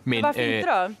ikke. Men, varför inte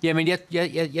då? Jamen,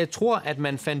 jeg tror, at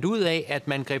man fandt ud af, at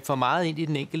man greb for meget ind i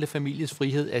den enkelte families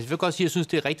frihed. Altså, jeg vil godt sige, at jeg synes,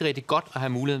 det er rigtig, rigtig godt at have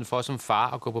muligheden for som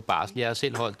far at gå på barsel. Jeg har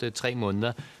selv holdt 3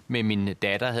 måneder med min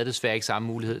datter. Jeg havde desværre ikke samme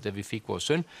mulighed, da vi fik vores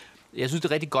søn. Jeg synes, det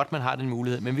er rigtig godt, man har den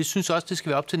mulighed. Men vi synes også, det skal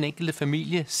være op til den enkelte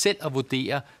familie selv at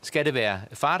vurdere. Skal det være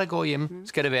far, der går hjemme?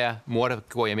 Skal det være mor, der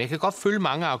går hjemme? Jeg kan godt følge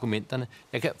mange af argumenterne.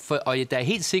 Og der er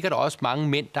helt sikkert også mange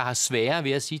mænd, der har sværere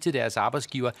ved at sige til deres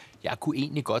arbejdsgiver, jeg kunne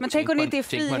egentlig godt Men tänk om det inte är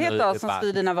frihet då som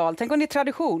striderna val? Tänk om det är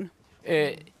tradition?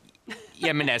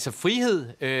 Jamen altså, frihed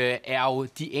er jo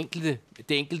det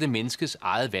enkelte menneskes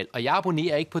eget valg. Og jeg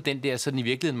abonnerer ikke på den der sådan i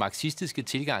virkeligheden marxistiske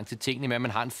tilgang til tingene, med at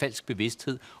man har en falsk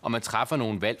bevidsthed, og man træffer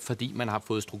nogle valg, fordi man har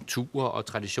fået strukturer og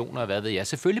traditioner og hvad ved jeg.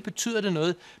 Selvfølgelig betyder det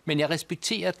noget, men jeg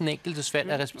respekterer den enkeltes valg,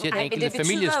 jeg respekterer den enkelte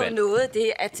families valg. Det betyder jo noget,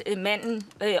 det at manden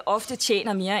ofte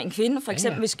tjener mere end kvinden. For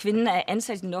eksempel, hvis kvinden er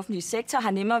ansat i den offentlige sektor,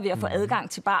 har nemmere ved at få adgang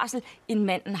til barsel, end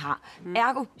manden har.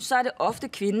 Ergo, så er det ofte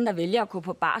kvinden, der vælger at gå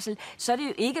på barsel. Så er det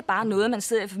jo ikke bare noget, man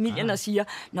sidder i familien og siger,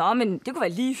 nå, men det kunne være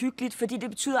lige hyggeligt, fordi det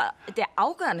betyder, at det er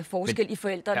afgørende forskel i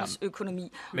forældrenes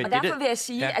økonomi. Men og derfor vil jeg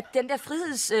sige, at den der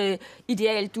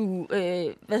frihedsideal, du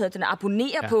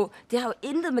abonnerer på, det har jo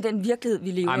intet med den virkelighed,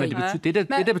 vi lever i. Det,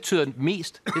 der betyder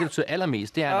mest, det der betyder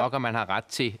allermest, det er nok, at man har ret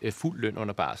til fuld løn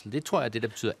under barsel. Det tror jeg er det, der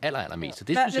betyder allermest. Så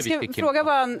det synes jeg, vi skal kæmpe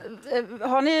for.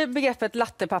 Har ni begreppet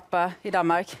lattepappa i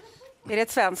Danmark? Är det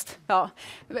ett svenskt? Ja.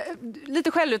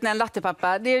 Lite självutnämnd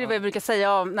lattepappa. Det är det vi brukar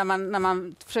säga om när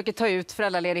man försöker ta ut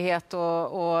föräldraledighet.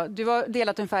 Och du har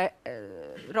delat ungefär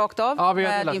rakt av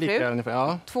med din fru. Ungefär,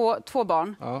 ja. Två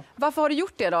barn. Ja. Varför har du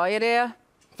gjort det då? Är det...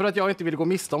 För att jag inte vill gå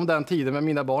miste om den tiden med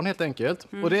mina barn helt enkelt.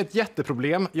 Och det är ett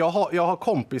jätteproblem. Jag har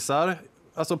kompisar,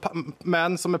 alltså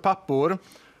män som är pappor,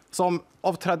 som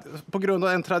på grund av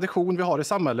en tradition vi har i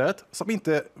samhället, som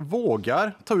inte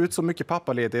vågar ta ut så mycket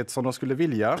pappaledighet som de skulle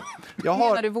vilja.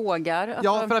 Menar du vågar? Alltså...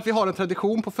 Ja, för att vi har en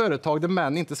tradition på företag där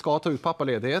män inte ska ta ut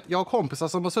pappaledighet. Jag har kompisar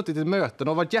som har suttit i möten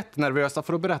och varit jättenervösa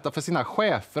för att berätta för sina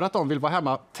chefer att de vill vara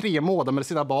hemma 3 månader med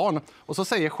sina barn. Och så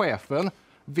säger chefen,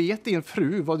 vet din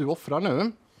fru vad du offrar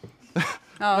nu?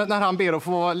 Ja. När han ber att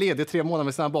få vara ledig 3 månader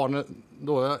med sina barn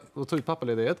då, och ta ut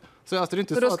pappaledighet. Så alltså, det är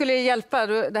inte så då skulle det hjälpa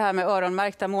det här med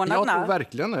öronmärkta månaderna? Jag tror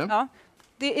verkligen det. Ja.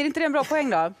 Är inte det en bra poäng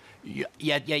då?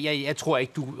 Jeg tror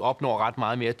ikke, du opnår ret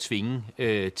meget med at tvinge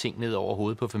ting ned over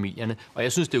hovedet på familierne. Og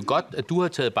jeg synes, det er jo godt, at du har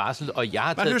taget barsel, og jeg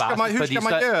har taget barsel. Hur ska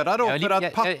man göra då för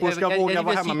att pappor ska våga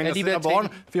vara hemma med sina barn?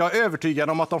 För jag är övertygad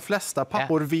om att de flesta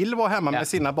pappor vill vara hemma med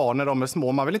sina barn när de är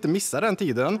små. Man vill inte missa den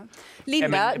tiden.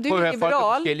 Linda, du är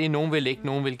liberal. Någon vill inte,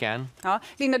 någon vill gärna. Ja,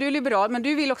 Linda, du är liberal, men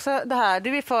du vill också det här.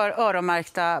 Du är för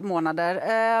öronmärkta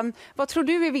månader. Vad tror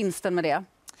du är vinsten med det?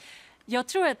 Jag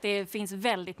tror att det finns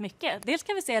väldigt mycket. Dels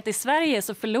kan vi säga att i Sverige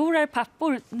så förlorar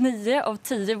pappor 9 av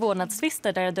 10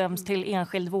 vårdnadstvister där det döms till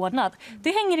enskild vårdnad.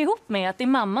 Det hänger ihop med att det är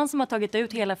mamman som har tagit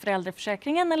ut hela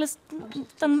föräldraförsäkringen eller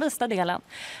den bästa delen.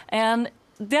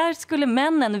 Där skulle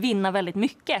männen vinna väldigt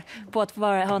mycket på att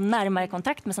ha närmare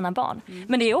kontakt med sina barn.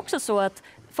 Men det är också så att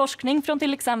forskning från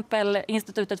till exempel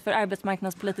Institutet för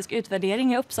arbetsmarknadspolitisk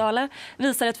utvärdering i Uppsala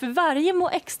visar att för varje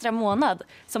extra månad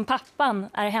som pappan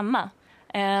är hemma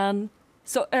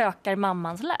så ökar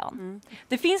mammans lön.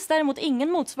 Det finns däremot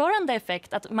ingen motsvarande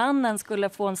effekt att mannen skulle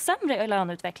få en sämre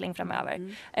löneutveckling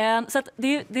framöver. Så att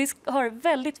det har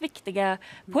väldigt viktiga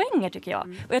poänger tycker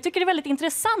jag. Och jag tycker det är väldigt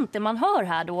intressant det man hör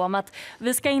här då om att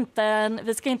vi ska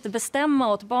inte bestämma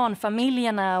åt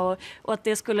barnfamiljerna och att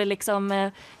det skulle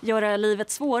liksom göra livet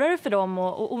svårare för dem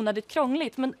och onödigt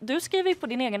krångligt. Men du skriver ju på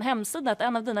din egen hemsida att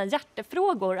en av dina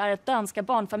hjärtefrågor är att danska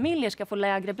barnfamiljer ska få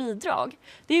lägre bidrag.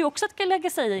 Det är ju också att lägga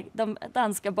sig i de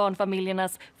danska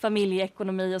barnfamiljernas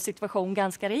familjeekonomi och situation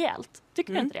ganska rejält.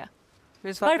 Tycker du inte det?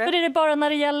 Varför är det bara när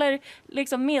det gäller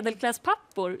liksom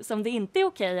medelklasspappor som det inte är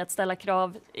okej att ställa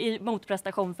krav i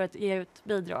motprestation för att ge ut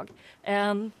bidrag?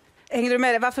 Hänger du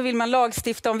med? Varför vill man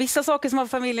lagstifta om vissa saker som har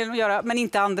familjen att göra men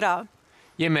inte andra?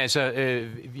 Jamen altså,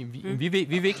 vi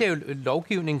vil ikke lave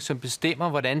lovgivning, som bestemmer,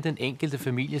 hvordan den enkelte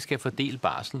familie skal fordele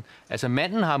barsel. Altså,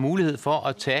 manden har mulighed for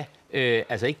at tage,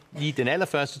 altså ikke lige den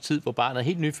allerførste tid, hvor barnet er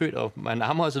helt nyfødt, og man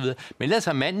ammer osv., men ellers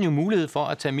har manden jo mulighed for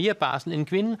at tage mere barsel end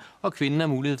kvinden, og kvinden har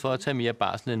mulighed for at tage mere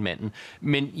barsel end manden.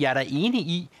 Men jeg er da enig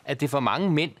i, at det for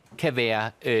mange mænd kan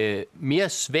være mere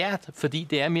svært, fordi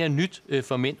det er mere nyt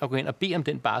for mænd at gå hen og bede om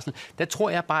den barsel. Der tror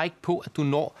jeg bare ikke på, at du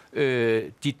når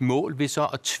dit mål ved så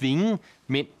at tvinge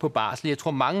mænd på barsel. Jeg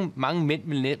tror, mange mænd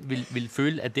vil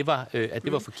føle, at det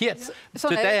var forkert. Så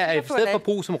der er i stedet for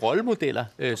brug som rollemodeller,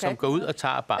 som går ut och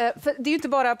tar barn. Det är ju inte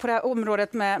bara på det här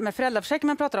området med föräldraförsäkring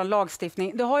man pratar om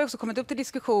lagstiftning. Det har ju också kommit upp till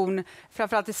diskussion,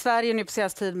 framförallt i Sverige nu på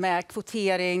senaste tid, med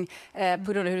kvotering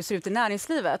på grund av hur det ser ut i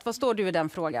näringslivet. Vad står du i den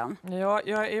frågan? Ja,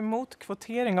 jag är emot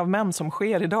kvotering av män som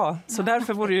sker idag. Så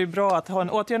därför vore det ju bra att ha en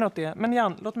åtgärd åt det. Men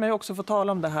Jan, låt mig också få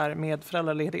tala om det här med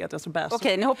föräldraledighet. Alltså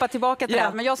Okej, ni hoppar tillbaka till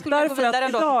det. Men jag skulle gå vidare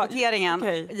ändå till kvoteringen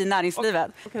i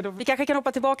näringslivet. Vi kanske kan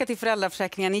hoppa tillbaka till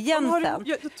föräldraförsäkringen igen sen.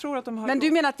 Jag tror att de har Men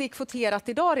du menar att det är kvoterat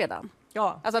idag redan?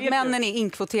 Ja. Alltså att männen är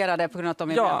inkvoterade på grund av att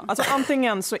de är män? män? Alltså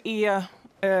antingen så är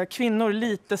kvinnor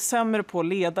lite sämre på att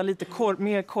leda, lite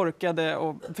mer korkade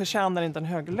och förtjänar inte en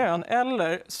hög lön.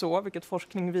 Eller så, vilket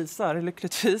forskning visar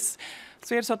lyckligtvis,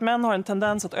 så är det så att män har en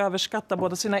tendens att överskatta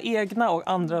både sina egna och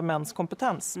andra mäns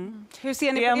kompetens. Hur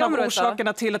ser ni det är på en av området,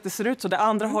 orsakerna till att det ser ut så. Det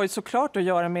andra har ju såklart att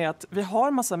göra med att vi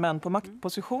har massa män på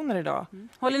maktpositioner idag.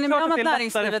 Håller ni med om att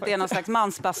näringslivet är någon slags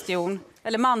mansbastion?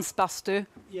 Eller mansbastu?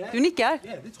 Du nickar?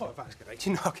 Ja, det tror jeg faktisk er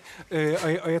rigtigt nok.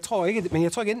 Og jeg tror ikke, men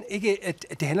jeg tror ikke, at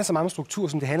det handler så meget om struktur,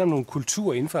 som det handler om nogle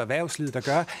kulturer inden for erhvervslivet, der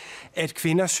gør, at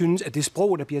kvinder synes, at det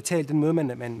sprog, der bliver talt, den måde,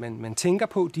 man tænker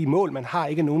på, de mål, man har,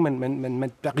 ikke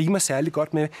nogen, der rimer særlig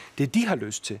godt med det, de har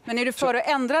lyst til. Men er du for at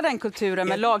ændre den kulturen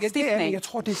med lagstiftning? Jeg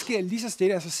tror, det sker lige så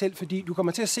stille af sig selv, fordi du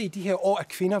kommer til at se de her år, at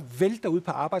kvinder vælter ud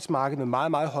på arbejdsmarkedet med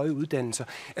meget, meget høje uddannelser.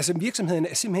 Altså virksomhederne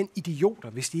er simpelthen idioter,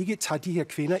 hvis de ikke tager de her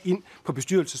kvinder ind på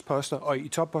bestyrelsesposter og i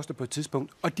topposter på et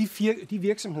tidspunkt. Og de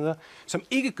virksomheder, som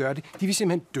ikke gør det, de vil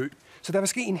simpelthen dø. Så der vil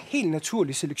ske en helt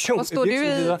naturlig selektion af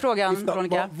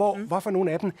virksomheder, hvorfor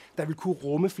nogle af dem, der vil kunne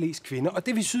rumme flest kvinder. Og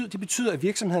det betyder, at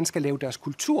virksomhederne skal lave deres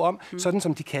kultur om, sådan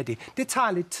som de kan det. Det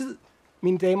tager lidt tid,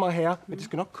 mine damer och herrar, men det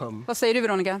ska nog komma. Vad säger du,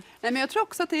 Veronica? Nej, men jag tror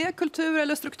också att det är kultur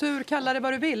eller struktur, kalla det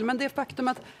vad du vill, men det är faktum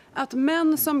att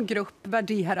män som grupp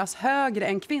värderas högre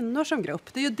än kvinnor som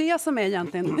grupp. Det är ju det som är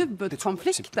egentligen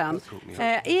huvudkonflikten.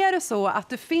 Är det så att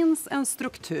det finns en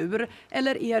struktur,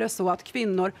 eller är det så att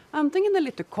kvinnor antingen är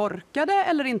lite korkade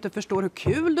eller inte förstår hur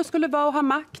kul det skulle vara att ha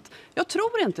makt? Jag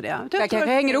tror inte det. Jag kanske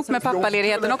hänger ihop med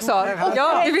pappaledigheten också.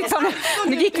 Ja,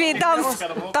 nu gick vi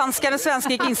danskan och svenska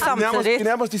gick in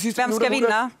samtidigt. Vem ska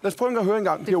vinna? Lad os prøve at høre en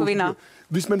gang. Du får vinna.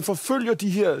 Hvis man forfølger de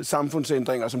her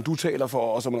samfundsændringer, som du taler for,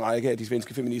 og som en række af de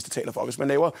svenske feminister taler for, hvis man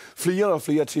laver flere og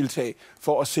flere tiltag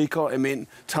for at sikre, at mænd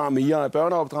tager mere af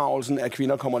børneopdragelsen, at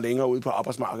kvinder kommer længere ud på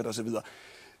arbejdsmarkedet osv.,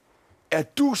 er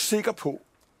du sikker på,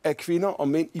 at kvinder og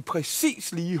mænd i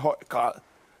præcis lige høj grad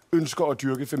ønsker at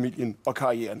dyrke familien og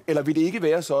karrieren? Eller vil det ikke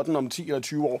være sådan om 10 eller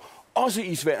 20 år, også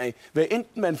i Sverige, hvad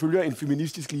enten man følger en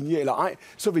feministisk linje eller ej,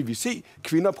 så vil vi se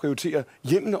kvinder prioritere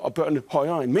hjemmene og børnene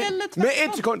højere end mænd. Med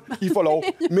et sekund, I får lov.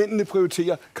 Mændene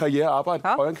prioriterer karriere og arbejde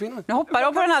højere end kvinderne. Nu hopper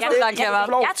du på den her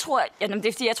jeg tror, det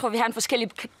er fordi, jeg tror, vi har en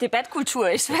forskellig debatkultur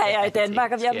i Sverige og i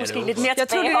Danmark, og vi er måske lidt mere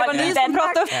tilbageholdende i Danmark.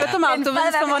 Jag trodde det var ni som pratade öppet om allt och vi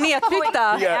som var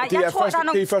nedtryckta.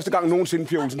 Det er første gang nogensinde,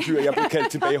 Pia Olsen Dyhr, jeg bliver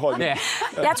kaldt tilbageholdende.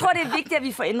 Jeg tror, det er vigtigt, at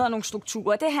vi får ændret nogle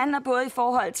strukturer. Det handler både i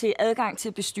forhold til adgang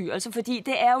til bestyrelse, fordi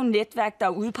det er jo netværk, der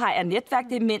udpeger netværk.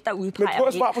 Det er mænd, der udpeger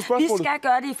mænd. Vi skal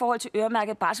gøre det i forhold til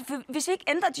øremærket barsel. For hvis vi ikke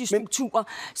ændrer de strukturer,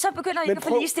 så begynder vi ikke at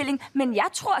få ligestilling. Men jeg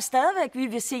tror stadigvæk, vi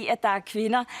vil se, at der er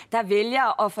kvinder, der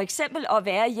vælger at for eksempel at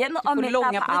være hjemme, og mænd, der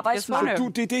er på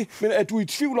arbejdsmarkedet. Men er du i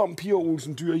tvivl om, Pia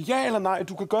Olsen Dyhr? Ja eller nej?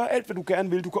 Du kan gøre alt, hvad du gerne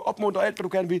vil. Du kan opmuntre alt, hvad du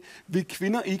gerne vil. Vil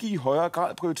kvinder ikke i højere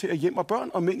grad prioritere hjem og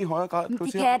børn, og mænd i højere grad prioritere?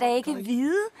 Det kan jeg da ikke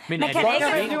vide. Man kan da ikke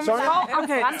vide.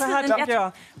 Okej, så här tänker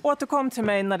jag. Återkom till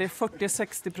mig när det är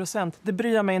 40-60%. Det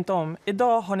bryr jag mig inte om.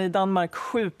 Idag har ni i Danmark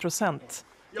 7%.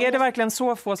 Är det verkligen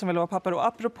så få som vill vara pappor? Och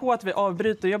apropå att vi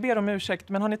avbryter, jag ber om ursäkt,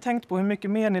 men har ni tänkt på hur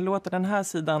mycket mer ni låter den här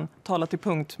sidan tala till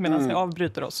punkt medan ni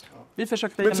avbryter oss? Vi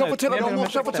försökte men så fortæl mig en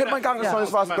gang,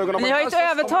 Ni har ju ett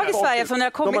övertag i Sverige, så ni har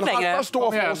kommit längre. Når man har så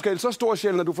stor forskel, så stor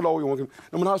sjældent, når du får lov, Joachim.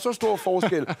 Når man har så stor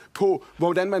forskel på,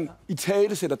 hvordan man i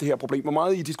tale sætter det her problem, hvor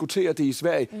meget I diskuterer det i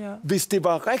Sverige. Hvis det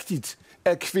var rigtigt,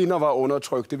 at kvinder var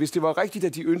undertrykte, hvis det var rigtigt,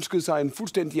 at de ønskede sig en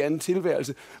fuldstændig anden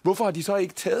tilværelse, hvorfor har de så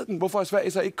ikke taget den? Hvorfor er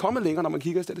Sverige så ikke kommet længere, når man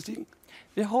kigger i statistikken?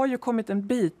 Vi har ju kommit en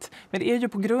bit, men det är ju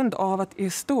på grund av att det är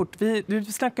stort. Vi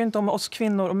snackar inte om oss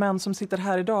kvinnor och män som sitter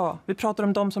här idag. Vi pratar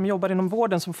om de som jobbar inom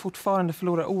vården som fortfarande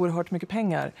förlorar oerhört mycket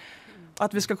pengar.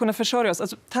 Att vi ska kunna försörja oss.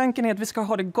 Alltså, tanken är att vi ska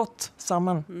ha det gott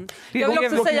samman. Jag vill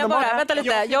också säga bara, vänta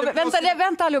lite.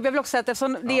 Vänta allihop, jag vill också säga att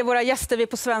eftersom det är våra gäster vi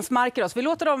på svensk mark idag, så vi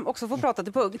låter dem också få prata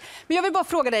till punkt. Men jag vill bara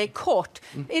fråga dig kort.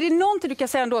 Är det någonting du kan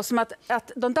säga ändå som att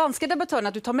de danska debattörerna,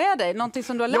 att du tar med dig? Någonting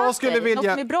som du har lärt dig? Något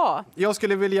som är bra? Jag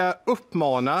skulle vilja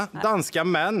uppmana danska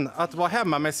män att vara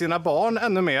hemma med sina barn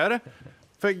ännu mer.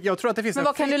 För jag tror att det finns men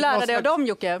vad kan du lära dig av dem,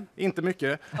 Jocke? Inte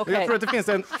mycket. Okay. Jag tror att det finns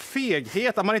en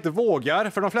feghet att man inte vågar.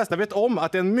 För de flesta vet om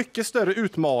att det är en mycket större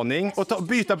utmaning att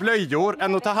byta blöjor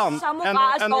än att ta hand än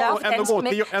att gå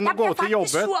till jobbet. Jag är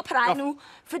faktiskt sur på dig nu.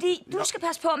 Fordi du skal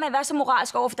passe på med at være så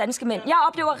moralsk over for danske mænd. Jeg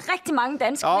oplever rigtig mange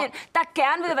danske mænd, der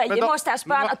gerne vil være hjemme hos deres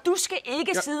børn, og du skal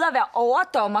ikke sidde og være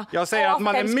overdommer. Jag säger att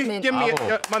man är mycket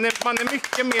mer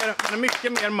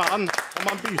man om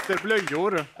man byter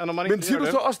blöjor än om man inte gör det. Men siger du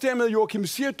så også dermed, Joachim,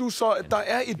 siger du så, at der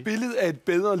er et billede af et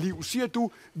bedre liv? Siger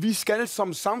du, vi skal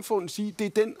som samfund sige, det er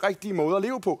den rigtige måde at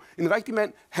leve på? En rigtig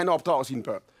mand, han opdrager sine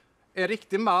børn. En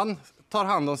riktig man tar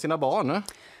hand om sina barn.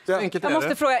 Jag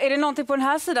måste fråga, är det någonting på den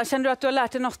här sidan? Känner du att du har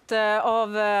lärt dig något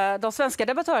av de svenska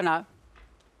debattörerna?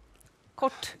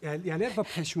 kort. Jag är lätt vad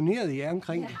passionerad jag är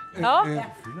omkring det. Ja,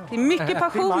 det är mycket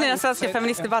passion i den svenska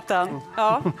feministdebatten.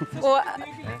 Ja. Och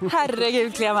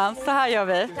herregud, Clemens, så här gör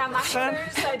vi.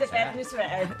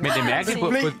 Men det är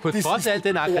märkeligt, på trods alt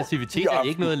den aggressivitet er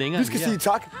ikke noget længere. Vi skal sige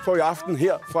tak for i aften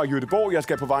her fra Göteborg. Jeg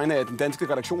skal på vegne af den danske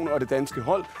redaktion og det danske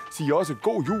hold sige også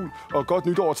god jul og godt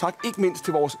nytår. Och tack, inte minst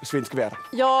till våra svenska värdar.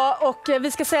 Ja, och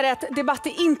vi ska säga det att Debatt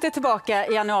är inte tillbaka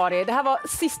i januari. Det här var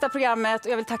sista programmet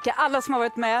och jag vill tacka alla som har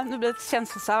varit med. Nu blir det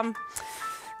känslosamt.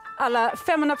 Alla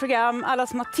 500 program, alla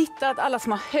som har tittat, alla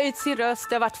som har höjt sin röst.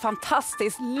 Det har varit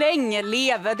fantastiskt. Länge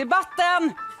leve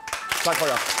debatten! Tack för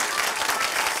det.